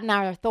forgotten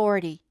our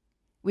authority.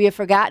 We have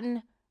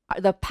forgotten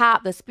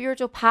the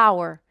spiritual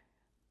power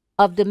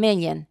of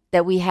dominion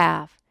that we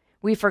have.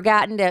 We've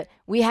forgotten that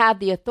we have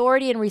the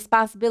authority and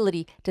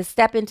responsibility to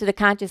step into the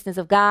consciousness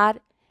of God,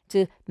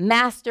 to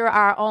master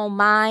our own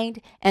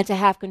mind, and to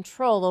have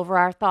control over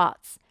our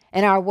thoughts.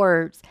 and our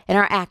words and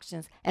our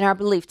actions and our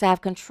beliefs, to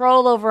have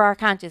control over our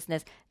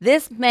consciousness.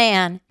 This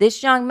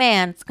young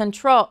man's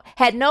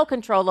had no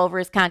control over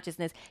his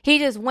consciousness. He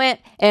just went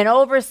and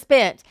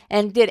overspent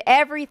and did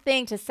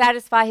everything to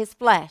satisfy his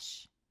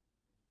flesh.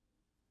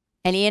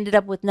 And he ended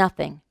up with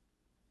nothing.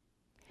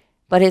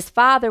 But his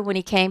father, when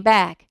he came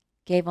back,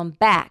 gave him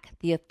back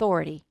the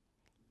authority.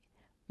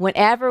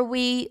 Whenever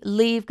we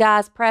leave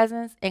God's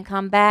presence and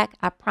come back,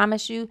 I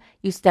promise you,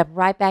 you step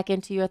right back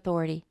into your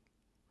authority.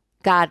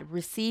 God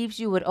receives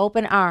you with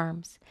open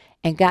arms,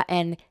 and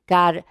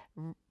God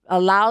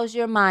allows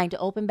your mind to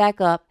open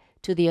back up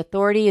to the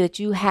authority that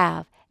you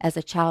have as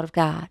a child of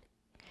God.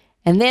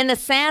 And then the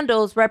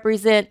sandals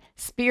represent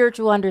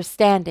spiritual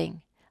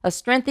understanding, a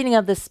strengthening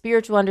of the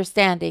spiritual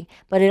understanding,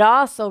 but it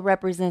also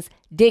represents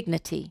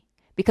dignity,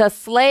 because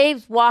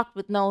slaves walked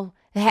with no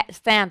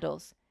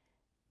sandals.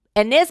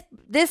 And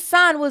this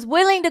son was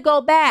willing to go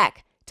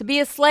back to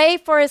be a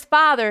slave for his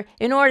father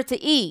in order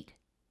to eat.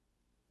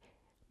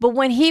 But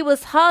when he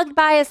was hugged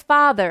by his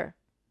father,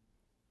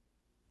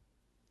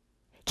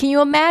 can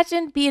you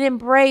imagine being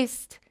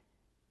embraced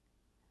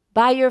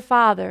by your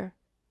father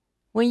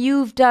when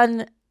you've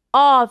done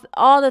all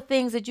the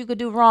things that you could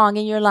do wrong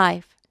in your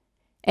life,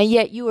 and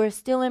yet you are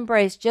still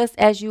embraced just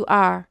as you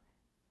are?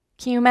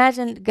 Can you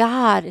imagine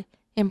God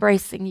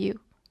embracing you?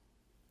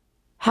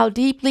 How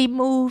deeply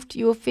moved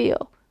you'll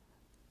feel,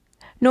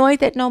 knowing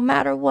that no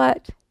matter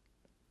what,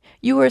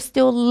 you are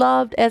still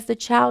loved as the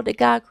child that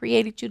God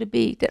created you to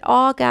be, that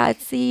all God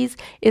sees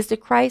is the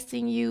Christ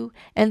in you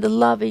and the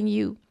love in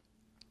you.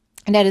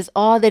 And that is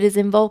all that is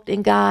invoked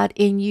in God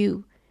in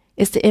you,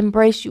 is to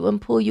embrace you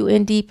and pull you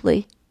in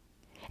deeply,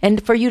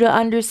 and for you to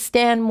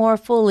understand more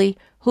fully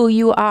who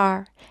you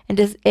are,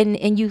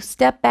 and you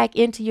step back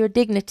into your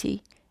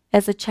dignity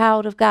as a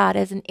child of God,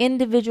 as an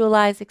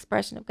individualized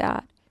expression of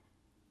God.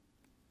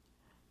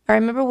 I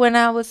remember when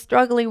I was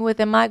struggling with,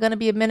 am I going to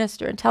be a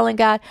minister, and telling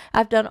God,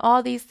 I've done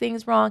all these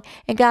things wrong.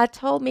 And God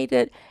told me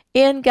that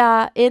in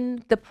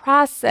the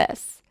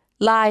process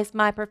lies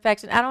my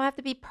perfection. I don't have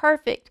to be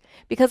perfect,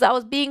 because I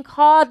was being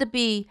called to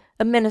be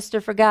a minister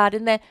for God.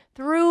 And that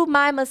through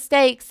my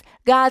mistakes,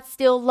 God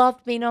still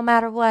loved me no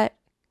matter what.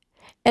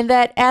 And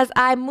that as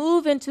I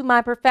move into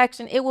my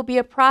perfection, it will be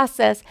a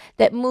process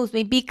that moves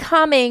me.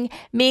 Becoming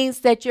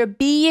means that your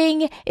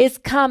being is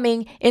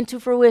coming into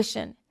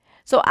fruition.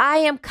 So I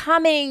am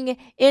coming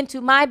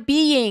into my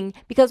being,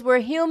 because we're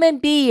human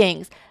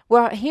beings.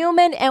 We're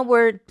human and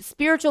we're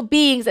spiritual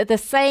beings at the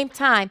same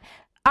time.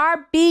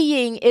 Our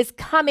being is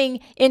coming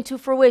into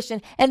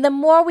fruition. And the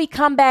more we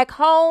come back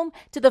home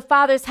to the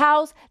Father's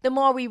house, the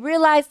more we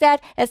realize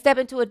that and step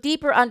into a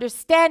deeper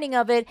understanding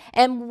of it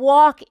and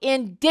walk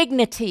in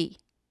dignity,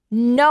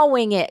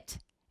 knowing it.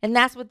 And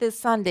that's what this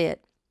son did.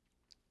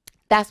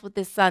 That's what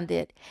this son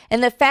did.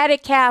 And the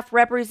fatted calf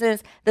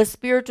represents the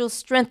spiritual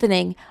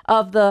strengthening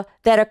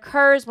that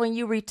occurs when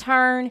you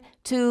return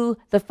to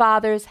the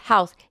Father's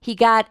house.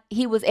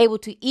 He was able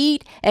to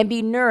eat and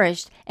be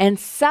nourished. And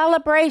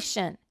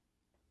celebration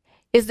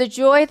is the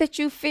joy that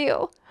you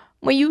feel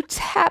when you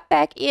tap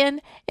back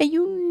in and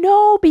you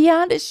know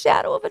beyond a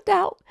shadow of a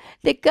doubt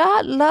that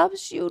God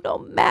loves you no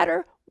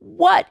matter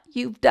what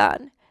you've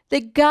done.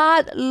 That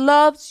God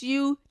loves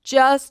you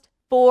just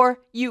for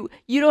you.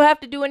 You don't have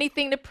to do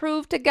anything to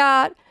prove to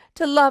God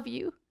to love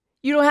you.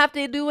 You don't have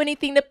to do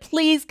anything to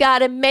please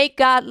God and make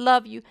God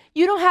love you.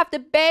 You don't have to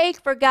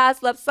beg for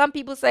God's love. Some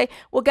people say,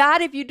 well,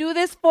 God, if you do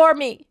this for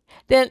me,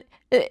 then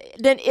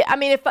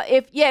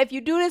if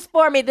you do this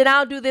for me, then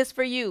I'll do this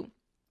for you.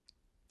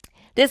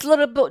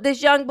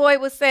 This young boy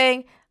was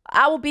saying,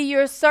 I will be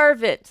your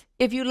servant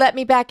if you let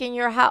me back in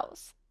your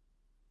house.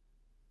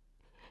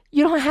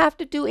 You don't have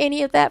to do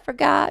any of that for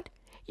God.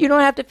 You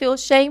don't have to feel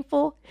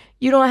shameful.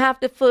 You don't have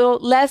to feel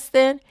less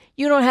than.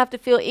 You don't have to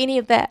feel any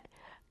of that.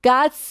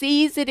 God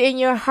sees it in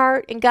your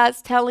heart, and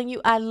God's telling you,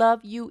 I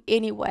love you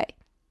anyway.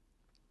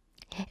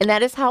 And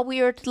that is how we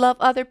are to love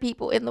other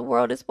people in the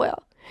world as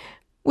well.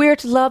 We are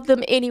to love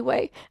them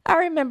anyway. I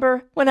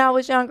remember when I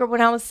was younger, when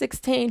I was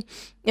 16,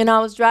 and I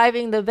was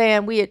driving the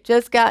van.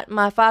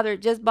 My father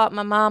had just bought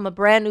my mom a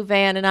brand new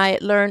van, and I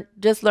had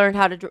just learned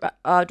how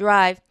to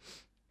drive.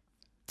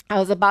 I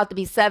was about to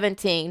be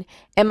 17,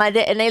 and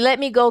they let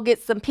me go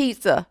get some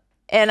pizza,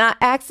 and I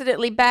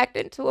accidentally backed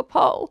into a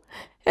pole.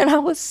 And I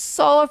was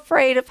so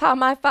afraid of how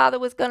my father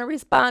was going to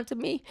respond to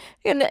me,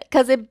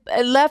 because it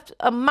left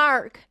a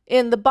mark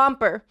in the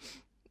bumper,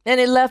 and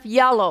it left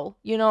yellow,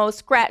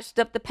 scratched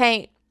up the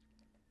paint.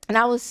 And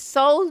I was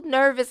so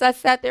nervous. I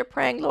sat there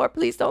praying, Lord,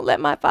 please don't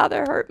let my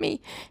father hurt me.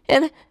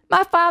 And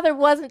my father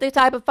wasn't the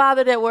type of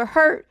father that would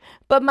hurt,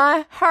 but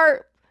my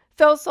heart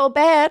felt so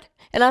bad,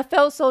 and I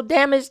felt so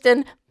damaged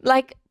and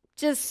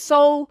just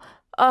so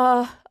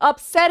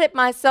upset at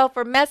myself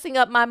for messing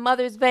up my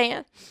mother's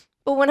van.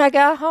 But when I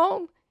got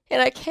home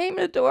and I came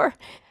in the door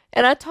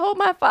and I told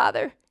my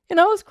father, and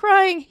I was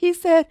crying, he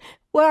said,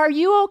 well, are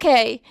you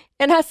okay?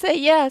 And I said,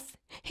 yes.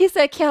 He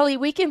said, Kelly,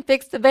 we can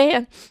fix the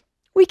van.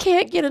 We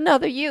can't get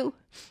another you.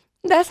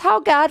 That's how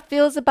God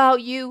feels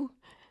about you,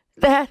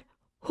 that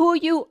who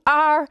you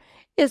are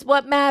is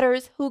what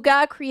matters. Who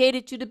God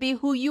created you to be,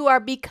 who you are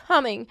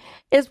becoming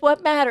is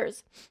what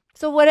matters.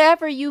 So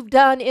whatever you've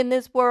done in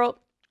this world,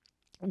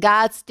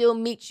 God still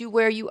meets you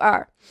where you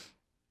are.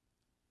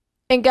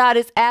 And God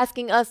is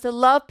asking us to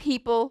love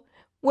people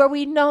where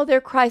we know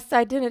their Christ's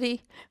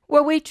identity,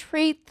 where we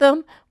treat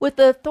them with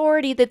the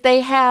authority that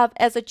they have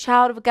as a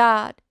child of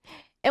God.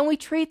 And we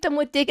treat them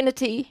with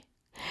dignity.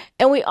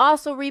 And we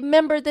also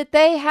remember that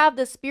they have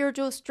the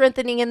spiritual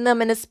strengthening in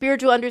them and the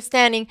spiritual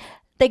understanding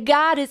that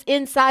God is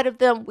inside of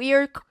them. We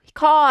are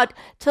called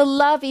to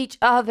love each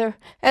other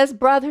as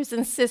brothers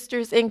and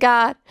sisters in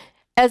God.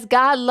 As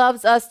God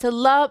loves us to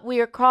love,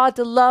 we are called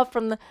to love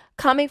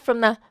coming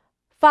from the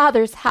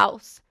Father's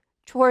house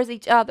towards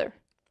each other.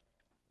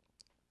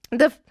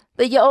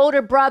 The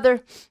older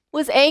brother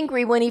was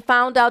angry when he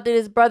found out that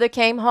his brother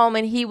came home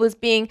and he was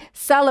being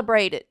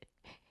celebrated.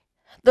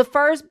 The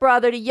first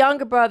brother, the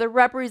younger brother,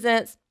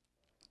 represents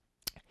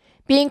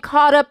being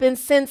caught up in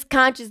sense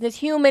consciousness,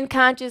 human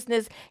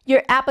consciousness,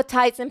 your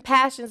appetites and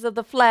passions of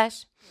the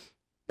flesh.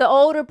 The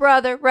older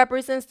brother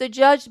represents the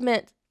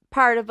judgment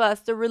part of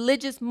us, the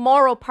religious,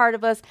 moral part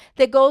of us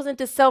that goes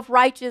into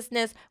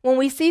self-righteousness. When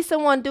we see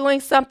someone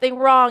doing something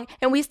wrong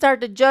and we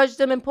start to judge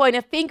them and point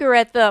a finger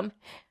at them,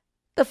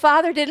 the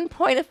Father didn't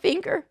point a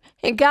finger,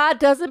 and God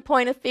doesn't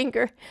point a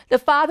finger. The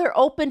Father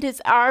opened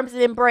his arms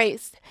and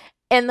embraced,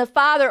 and the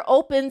Father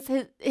opens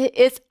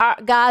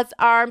God's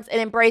arms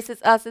and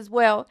embraces us as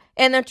well.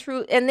 And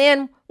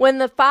then when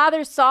the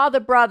Father saw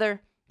the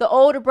brother, the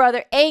older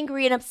brother,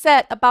 angry and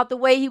upset about the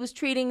way he was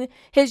treating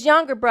his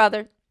younger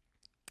brother,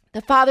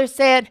 the Father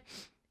said,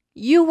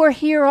 "You were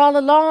here all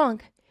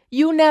along.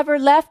 You never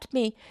left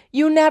me.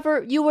 You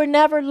were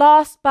never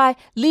lost by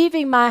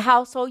leaving my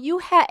household. You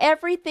had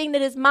everything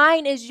that is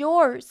mine is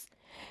yours."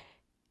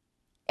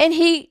 And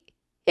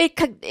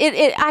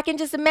I can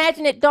just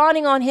imagine it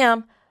dawning on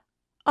him.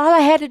 All I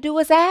had to do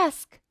was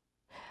ask.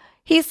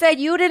 He said,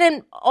 "You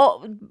didn't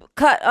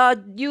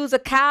use a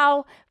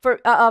cow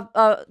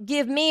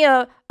give me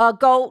a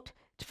goat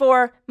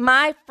for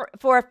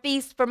a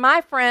feast for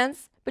my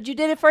friends, but you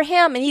did it for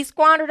him, and he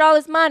squandered all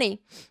his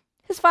money."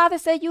 His father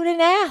said, "You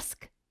didn't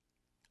ask.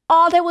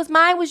 All that was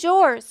mine was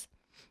yours."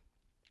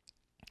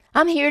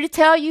 I'm here to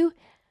tell you,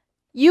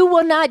 you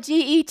will not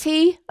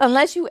GET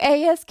unless you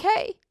ASK.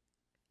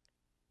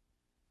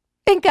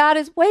 And God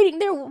is waiting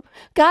there.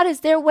 God is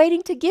there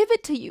waiting to give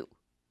it to you.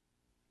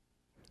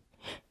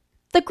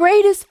 The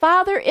greatest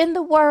Father in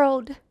the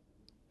world.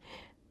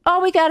 All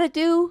we got to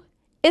do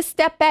is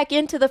step back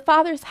into the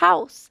Father's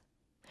house.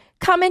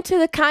 Come into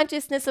the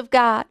consciousness of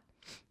God.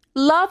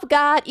 Love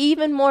God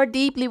even more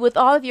deeply with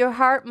all of your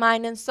heart,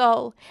 mind, and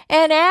soul.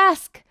 And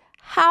ask,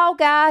 how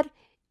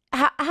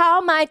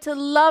am I to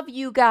love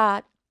you,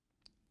 God?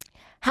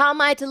 How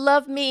am I to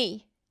love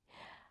me?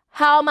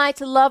 How am I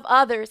to love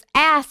others?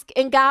 Ask,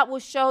 and God will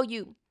show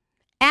you.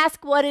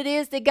 Ask what it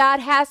is that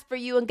God has for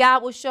you, and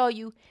God will show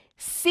you.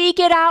 Seek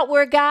it out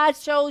where God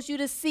shows you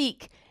to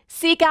seek.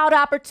 Seek out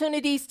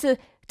opportunities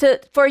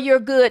for your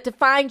good, to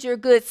find your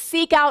good.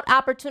 Seek out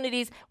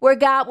opportunities where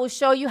God will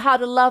show you how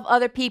to love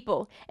other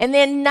people. And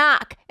then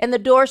knock, and the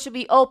door should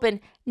be open.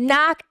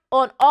 Knock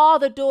on all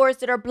the doors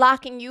that are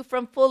blocking you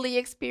from fully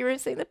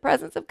experiencing the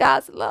presence of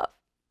God's love.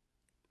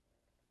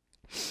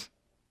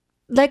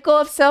 Let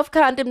go of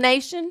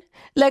self-condemnation.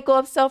 Let go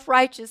of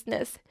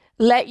self-righteousness.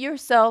 Let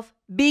yourself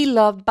be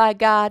loved by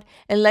God,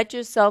 and let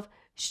yourself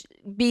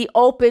be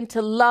open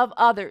to love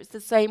others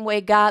the same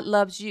way God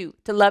loves you,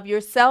 to love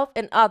yourself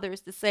and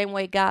others the same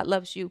way God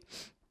loves you.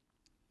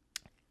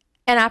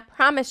 And I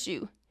promise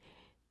you,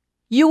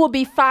 you will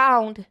be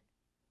found.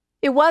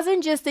 It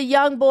wasn't just a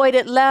young boy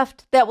that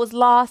left that was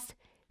lost.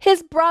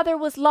 His brother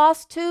was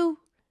lost too.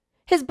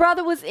 His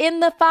brother was in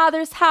the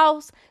Father's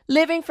house,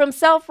 living from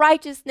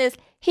self-righteousness.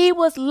 He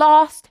was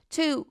lost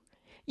too.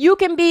 You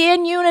can be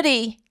in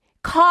unity,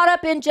 caught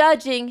up in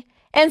judging,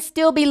 and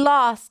still be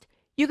lost.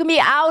 You can be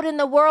out in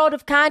the world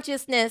of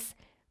consciousness,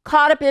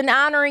 caught up in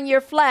honoring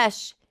your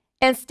flesh,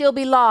 and still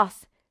be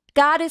lost.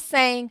 God is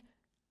saying,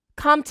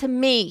 "Come to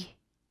me,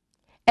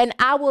 and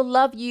I will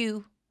love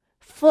you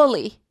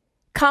fully.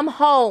 Come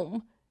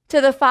home to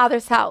the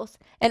Father's house,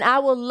 and I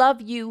will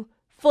love you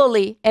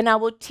fully, and I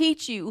will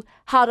teach you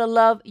how to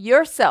love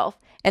yourself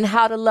and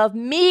how to love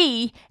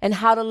me and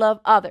how to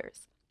love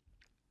others."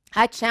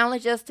 I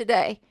challenge us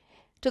today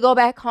to go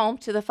back home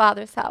to the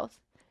Father's house,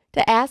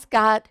 to ask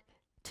God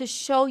to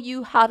show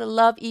you how to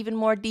love even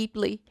more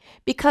deeply,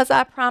 because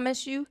I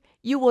promise you,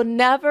 you will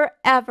never,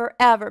 ever,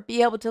 ever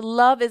be able to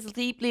love as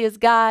deeply as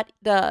God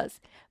does.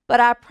 But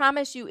I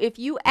promise you, if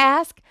you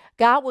ask,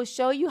 God will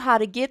show you how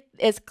to get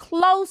as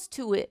close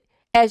to it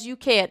as you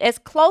can, as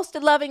close to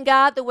loving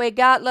God the way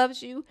God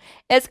loves you,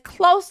 as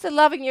close to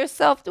loving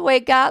yourself the way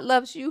God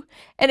loves you,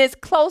 and as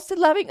close to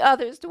loving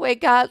others the way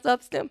God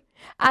loves them.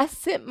 I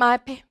sent my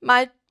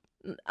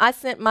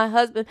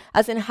husband,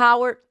 I sent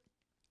Howard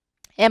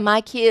and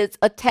my kids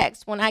a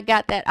text when I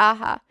got that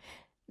aha,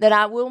 that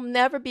I will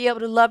never be able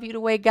to love you the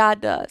way God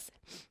does,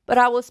 but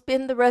I will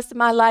spend the rest of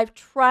my life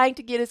trying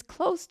to get as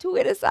close to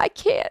it as I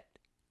can.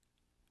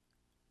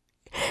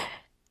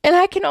 And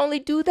I can only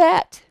do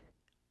that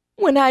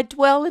when I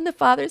dwell in the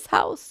Father's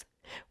house,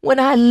 when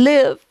I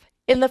live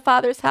in the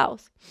Father's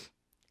house.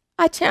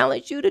 I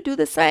challenge you to do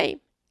the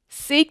same.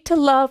 Seek to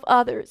love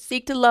others.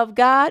 Seek to love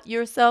God,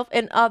 yourself,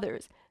 and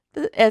others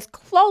as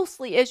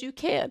closely as you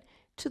can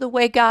to the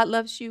way God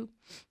loves you.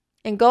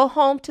 And go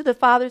home to the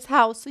Father's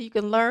house so you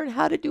can learn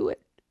how to do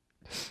it.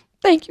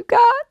 Thank you,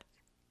 God.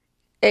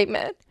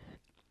 Amen.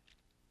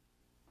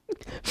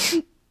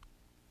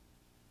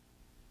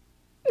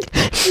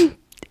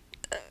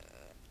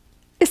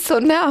 So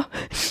now,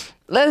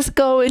 let's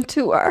go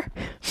into our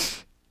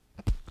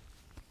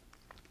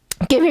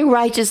Giving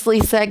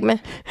Righteously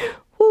segment.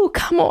 Ooh,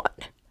 come on.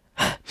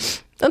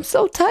 I'm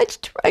so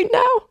touched right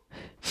now.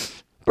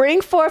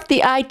 Bring forth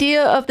the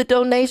idea of the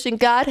donation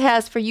God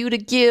has for you to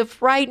give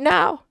right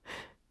now.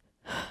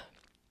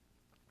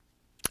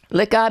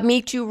 Let God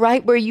meet you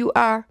right where you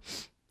are,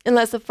 and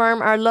let's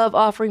affirm our love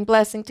offering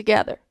blessing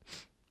together.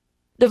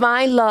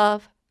 Divine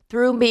love,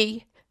 through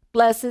me,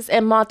 blesses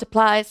and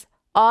multiplies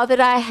all that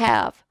I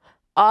have,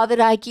 all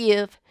that I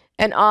give,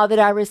 and all that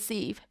I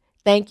receive.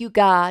 Thank you,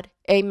 God.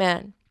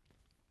 Amen.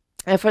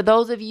 And for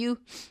those of you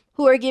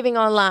who are giving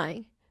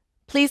online,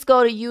 please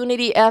go to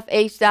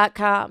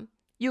unityfh.com.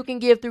 You can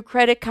give through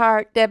credit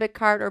card, debit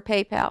card, or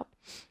PayPal.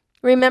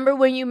 Remember,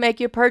 when you make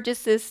your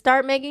purchases,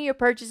 start making your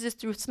purchases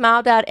through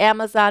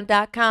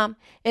smile.amazon.com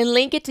and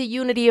link it to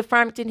Unity of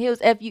Farmington Hills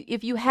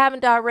if you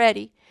haven't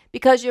already,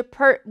 because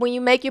when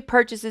you make your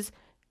purchases,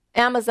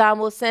 Amazon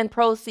will send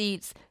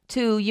proceeds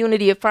to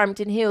Unity of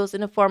Farmington Hills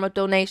in the form of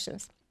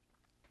donations.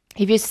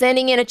 If you're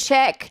sending in a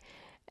check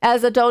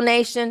as a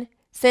donation,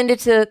 send it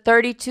to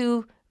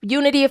 32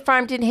 Unity of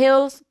Farmington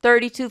Hills,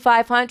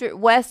 32500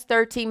 West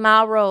 13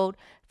 Mile Road,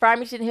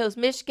 Farmington Hills,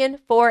 Michigan,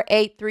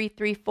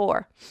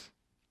 48334.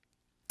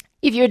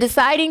 If you're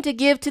deciding to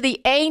give to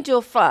the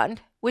Angel Fund,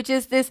 which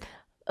is this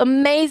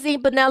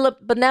amazing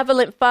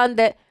benevolent fund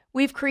that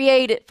we've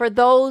created for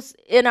those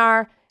in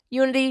our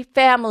Unity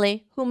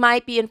family who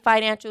might be in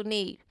financial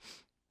need,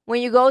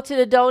 when you go to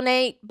the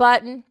donate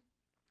button,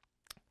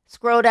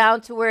 scroll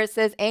down to where it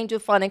says Angel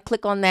Fund and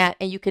click on that,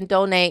 and you can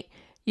donate.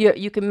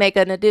 You can make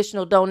an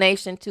additional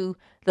donation to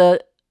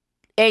the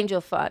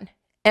Angel Fund.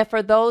 And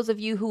for those of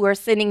you who are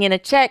sending in a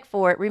check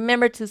for it,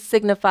 remember to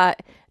signify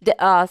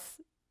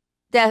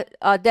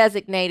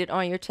designated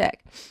on your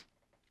check.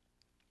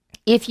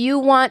 If you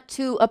want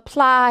to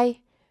apply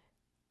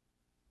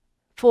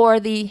for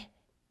the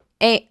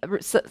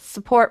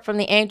support from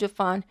the Angel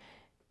Fund,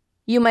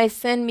 you may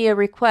send me a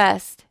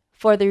request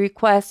for the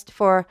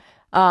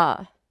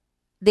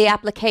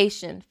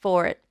application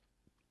for it.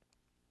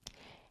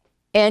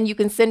 And you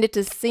can send it to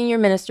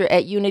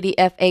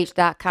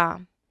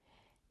seniorminister@unityfh.com.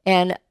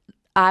 And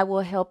I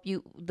will help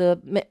you,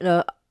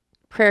 the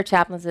prayer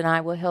chaplains and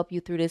I will help you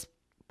through this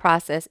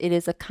process. It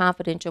is a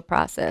confidential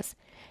process,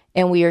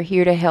 and we are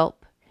here to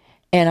help.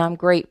 And I'm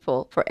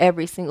grateful for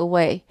every single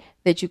way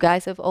that you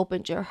guys have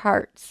opened your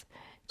hearts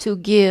to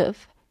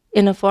give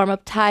in the form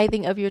of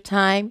tithing of your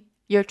time,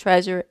 your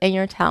treasure, and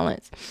your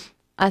talents.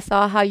 I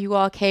saw how you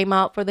all came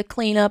out for the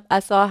cleanup. I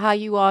saw how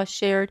you all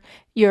shared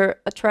your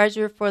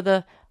treasure for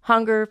the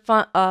hunger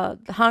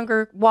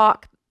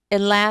walk,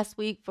 and last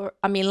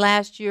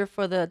year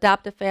for the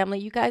adoptive family.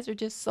 You guys are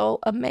just so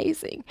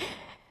amazing.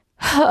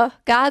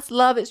 God's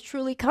love is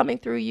truly coming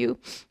through you.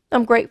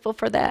 I'm grateful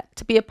for that,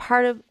 to be a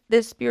part of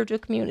this spiritual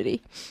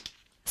community.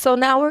 So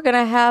now we're going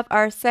to have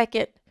our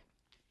second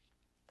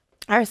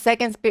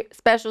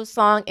special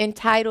song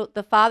entitled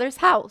The Father's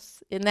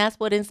House, and that's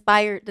what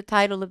inspired the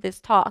title of this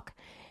talk.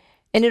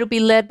 And it'll be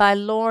led by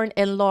Lauren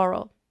and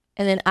Laurel,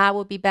 and then I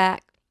will be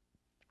back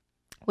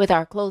with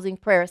our closing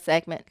prayer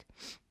segment.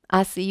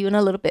 I'll see you in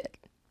a little bit.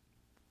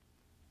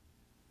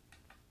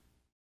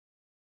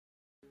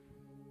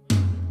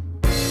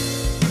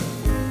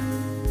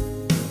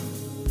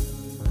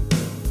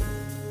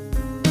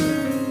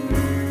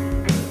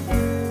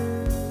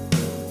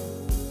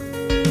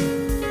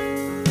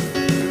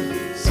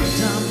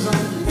 Sometimes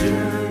on the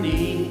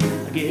journey,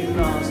 I get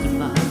lost in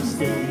my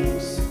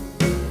mistakes.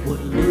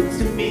 What looks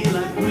to me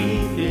like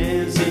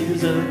weakness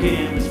is a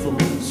canvas full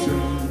of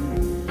strength.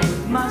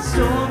 My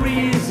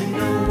story isn't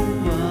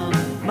over,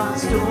 my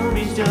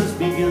story's just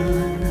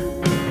begun.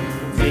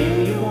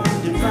 Failure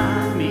won't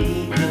define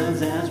me,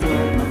 'cause that's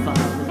what my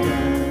Father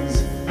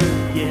does.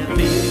 Yeah,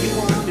 failure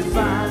won't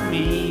define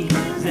me,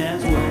 'cause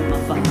that's what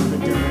my Father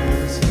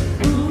does.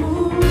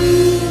 Ooh,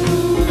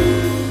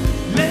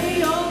 lay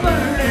your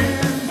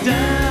burdens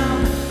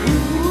down.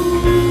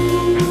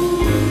 Ooh,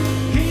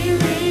 here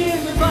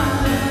in the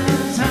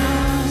Father's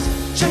house,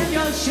 check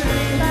your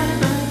shame at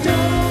the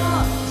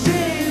door.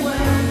 Say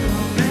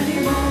welcome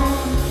anymore.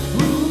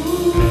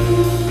 Ooh,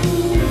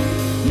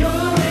 your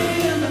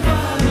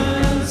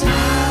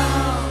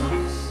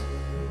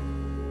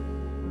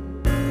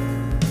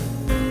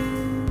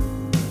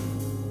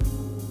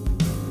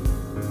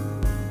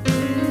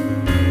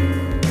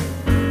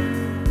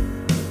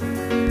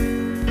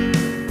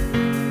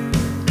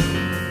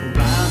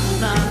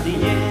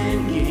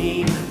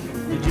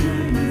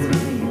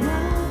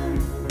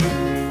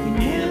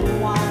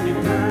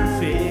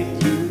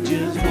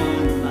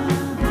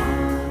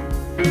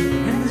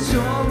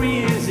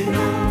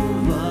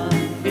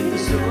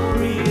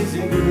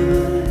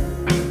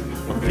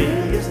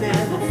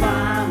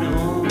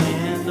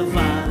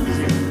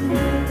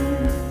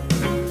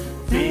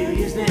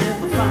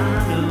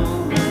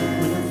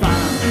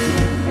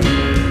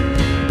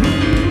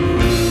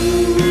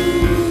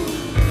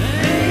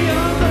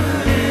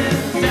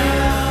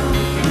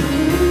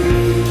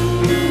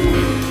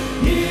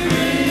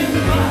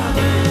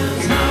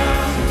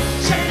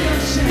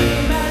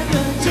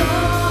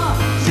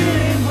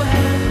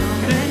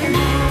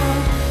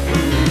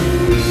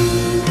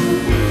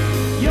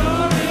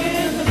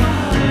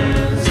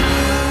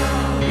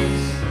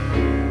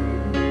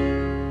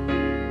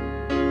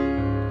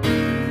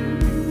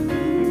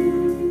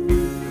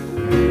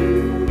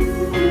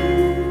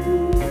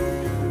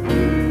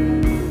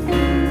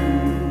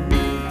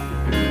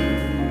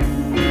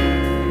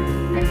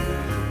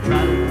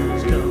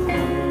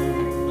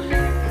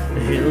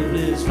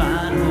helpless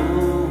find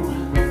hope.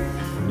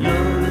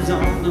 Love is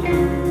on the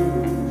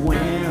move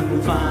when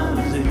the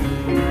Father's in.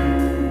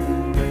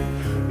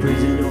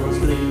 Prison doors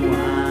fling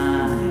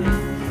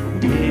wide,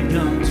 dead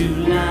come to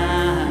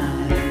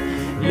life.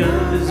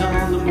 Love is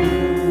on the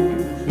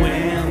move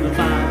when the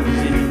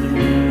Father's in the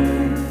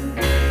room.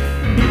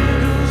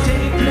 Miracles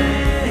take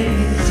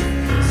place,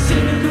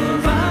 cynical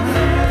find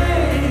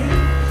faith.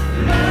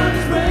 Love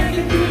is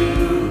breaking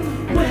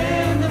through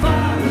when the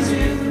Father's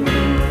in the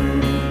room.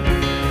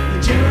 The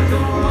Jericho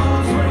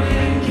walls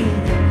breaking,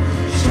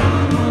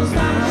 strongholds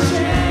not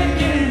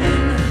shaking.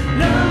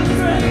 Love is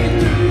breaking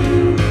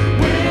through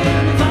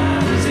when the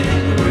Father's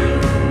in the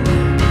room.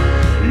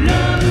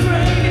 Love is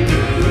breaking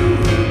through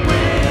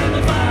when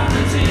the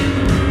Father's in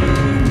the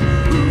room.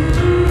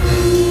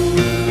 Ooh,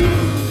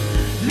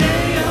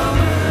 lay your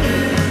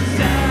burdens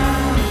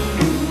down.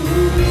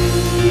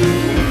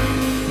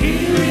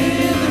 Here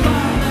in the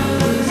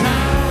Father's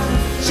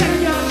house, check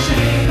your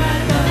shame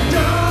at the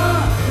door.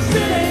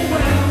 Still ain't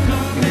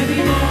welcome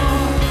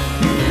anymore.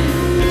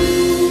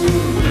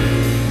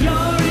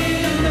 You're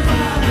in the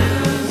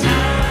Father's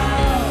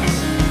house.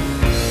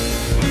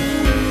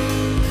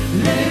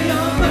 Lay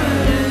your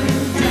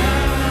burdens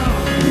down.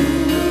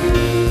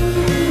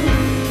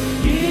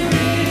 Here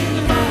in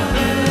the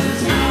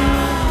Father's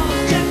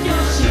house, check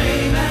your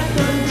shame at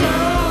the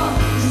door.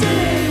 Still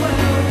ain't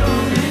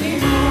welcome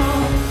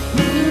anymore.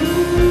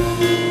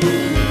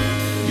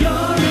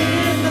 You're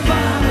in the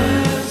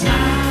Father's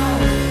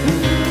house.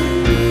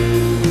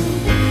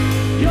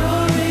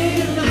 You're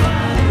in the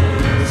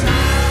Father's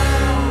house.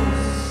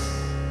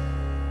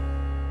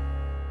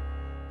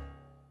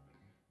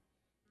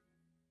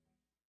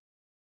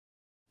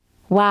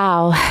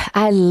 Wow,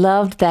 I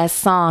loved that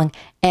song.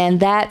 And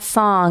that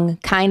song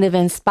kind of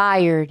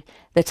inspired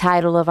the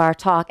title of our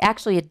talk.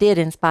 Actually, it did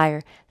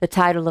inspire the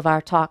title of our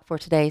talk for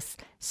today's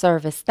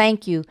service.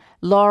 Thank you,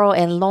 Laurel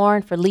and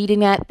Lauren, for leading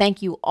that.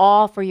 Thank you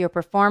all for your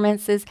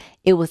performances.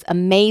 It was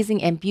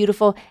amazing and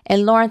beautiful.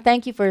 And Lauren,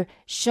 thank you for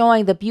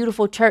showing the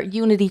beautiful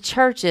unity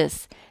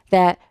churches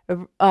that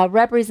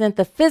represent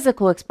the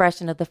physical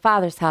expression of the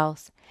Father's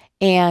house.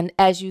 And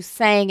as you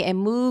sang and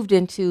moved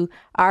into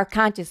our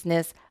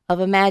consciousness of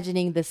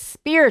imagining the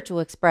spiritual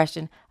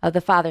expression of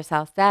the Father's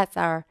house, that's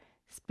our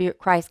spirit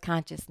Christ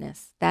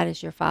consciousness. That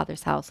is your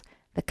Father's house,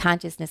 the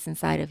consciousness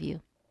inside of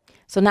you.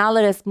 So now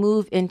let us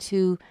move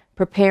into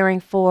preparing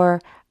for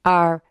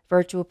our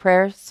virtual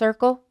prayer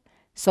circle.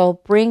 So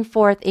bring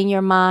forth in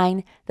your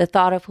mind the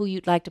thought of who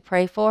you'd like to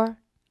pray for.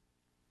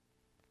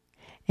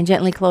 And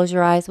gently close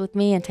your eyes with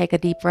me and take a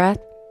deep breath.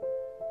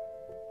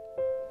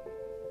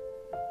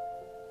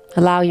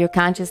 Allow your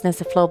consciousness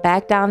to flow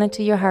back down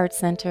into your heart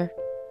center,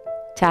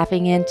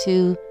 tapping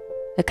into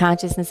the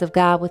consciousness of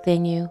God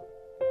within you.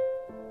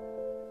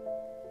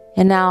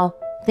 And now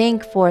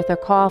think forth or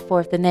call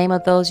forth the name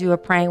of those you are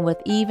praying with,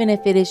 even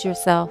if it is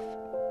yourself.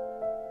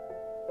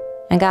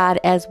 And God,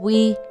 as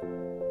we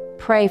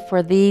pray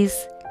for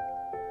these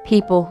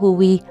people who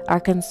we are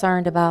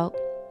concerned about,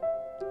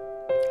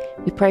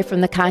 we pray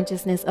from the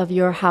consciousness of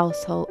your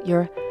household,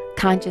 your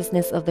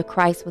consciousness of the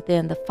Christ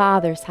within, the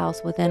Father's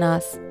house within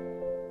us.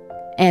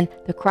 And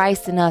the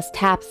Christ in us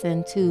taps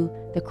into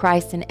the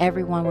Christ in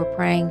everyone we're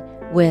praying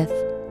with,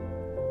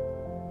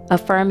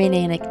 affirming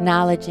and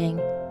acknowledging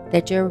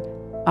that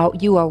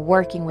you are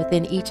working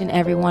within each and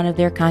every one of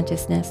their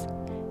consciousness.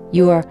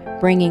 You are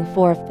bringing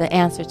forth the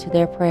answer to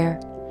their prayer,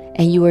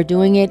 and you are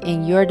doing it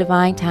in your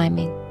divine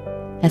timing.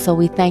 And so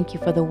we thank you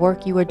for the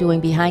work you are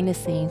doing behind the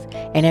scenes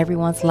in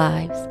everyone's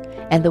lives,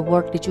 and the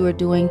work that you are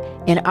doing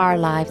in our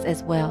lives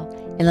as well,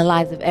 in the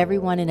lives of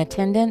everyone in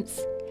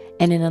attendance,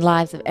 and in the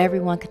lives of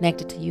everyone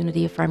connected to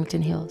Unity of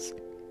Farmington Hills.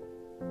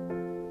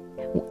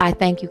 I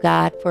thank you,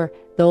 God, for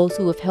those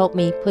who have helped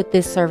me put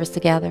this service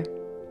together,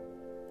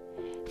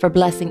 for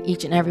blessing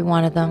each and every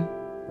one of them.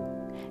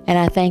 And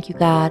I thank you,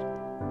 God,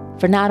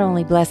 for not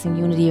only blessing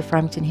Unity of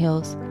Farmington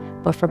Hills,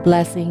 but for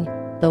blessing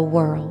the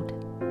world.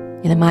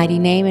 In the mighty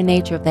name and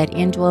nature of that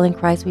indwelling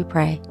Christ we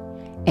pray.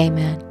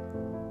 Amen.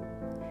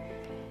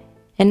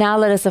 And now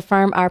let us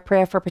affirm our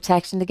prayer for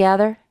protection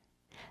together.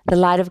 The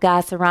light of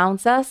God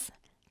surrounds us.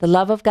 The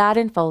love of God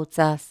enfolds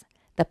us.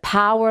 The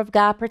power of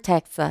God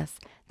protects us.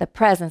 The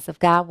presence of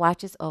God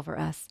watches over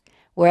us.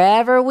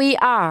 Wherever we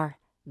are,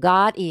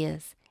 God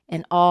is,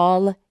 and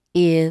all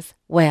is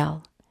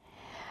well.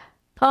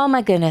 Oh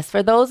my goodness.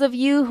 For those of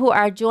you who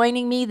are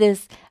joining me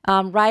this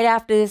right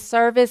after this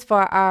service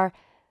for our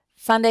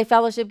Sunday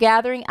fellowship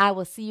gathering, I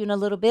will see you in a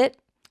little bit.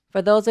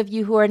 For those of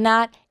you who are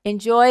not,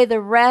 enjoy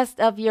the rest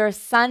of your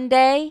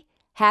Sunday.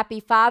 Happy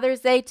Father's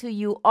Day to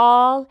you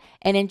all,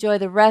 and enjoy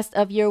the rest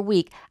of your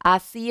week. I'll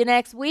see you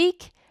next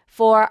week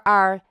for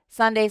our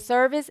Sunday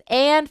service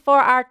and for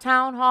our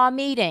town hall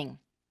meeting.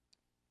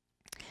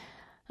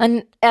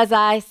 And as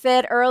I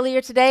said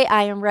earlier today,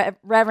 I am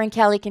Reverend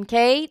Kelly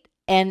Kincaid,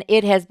 and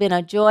it has been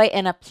a joy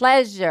and a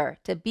pleasure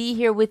to be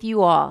here with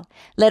you all.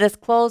 Let us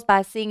close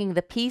by singing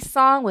the peace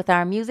song with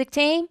our music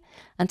team.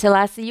 Until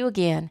I see you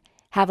again,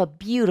 have a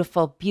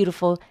beautiful,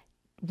 beautiful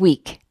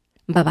week.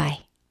 Bye-bye.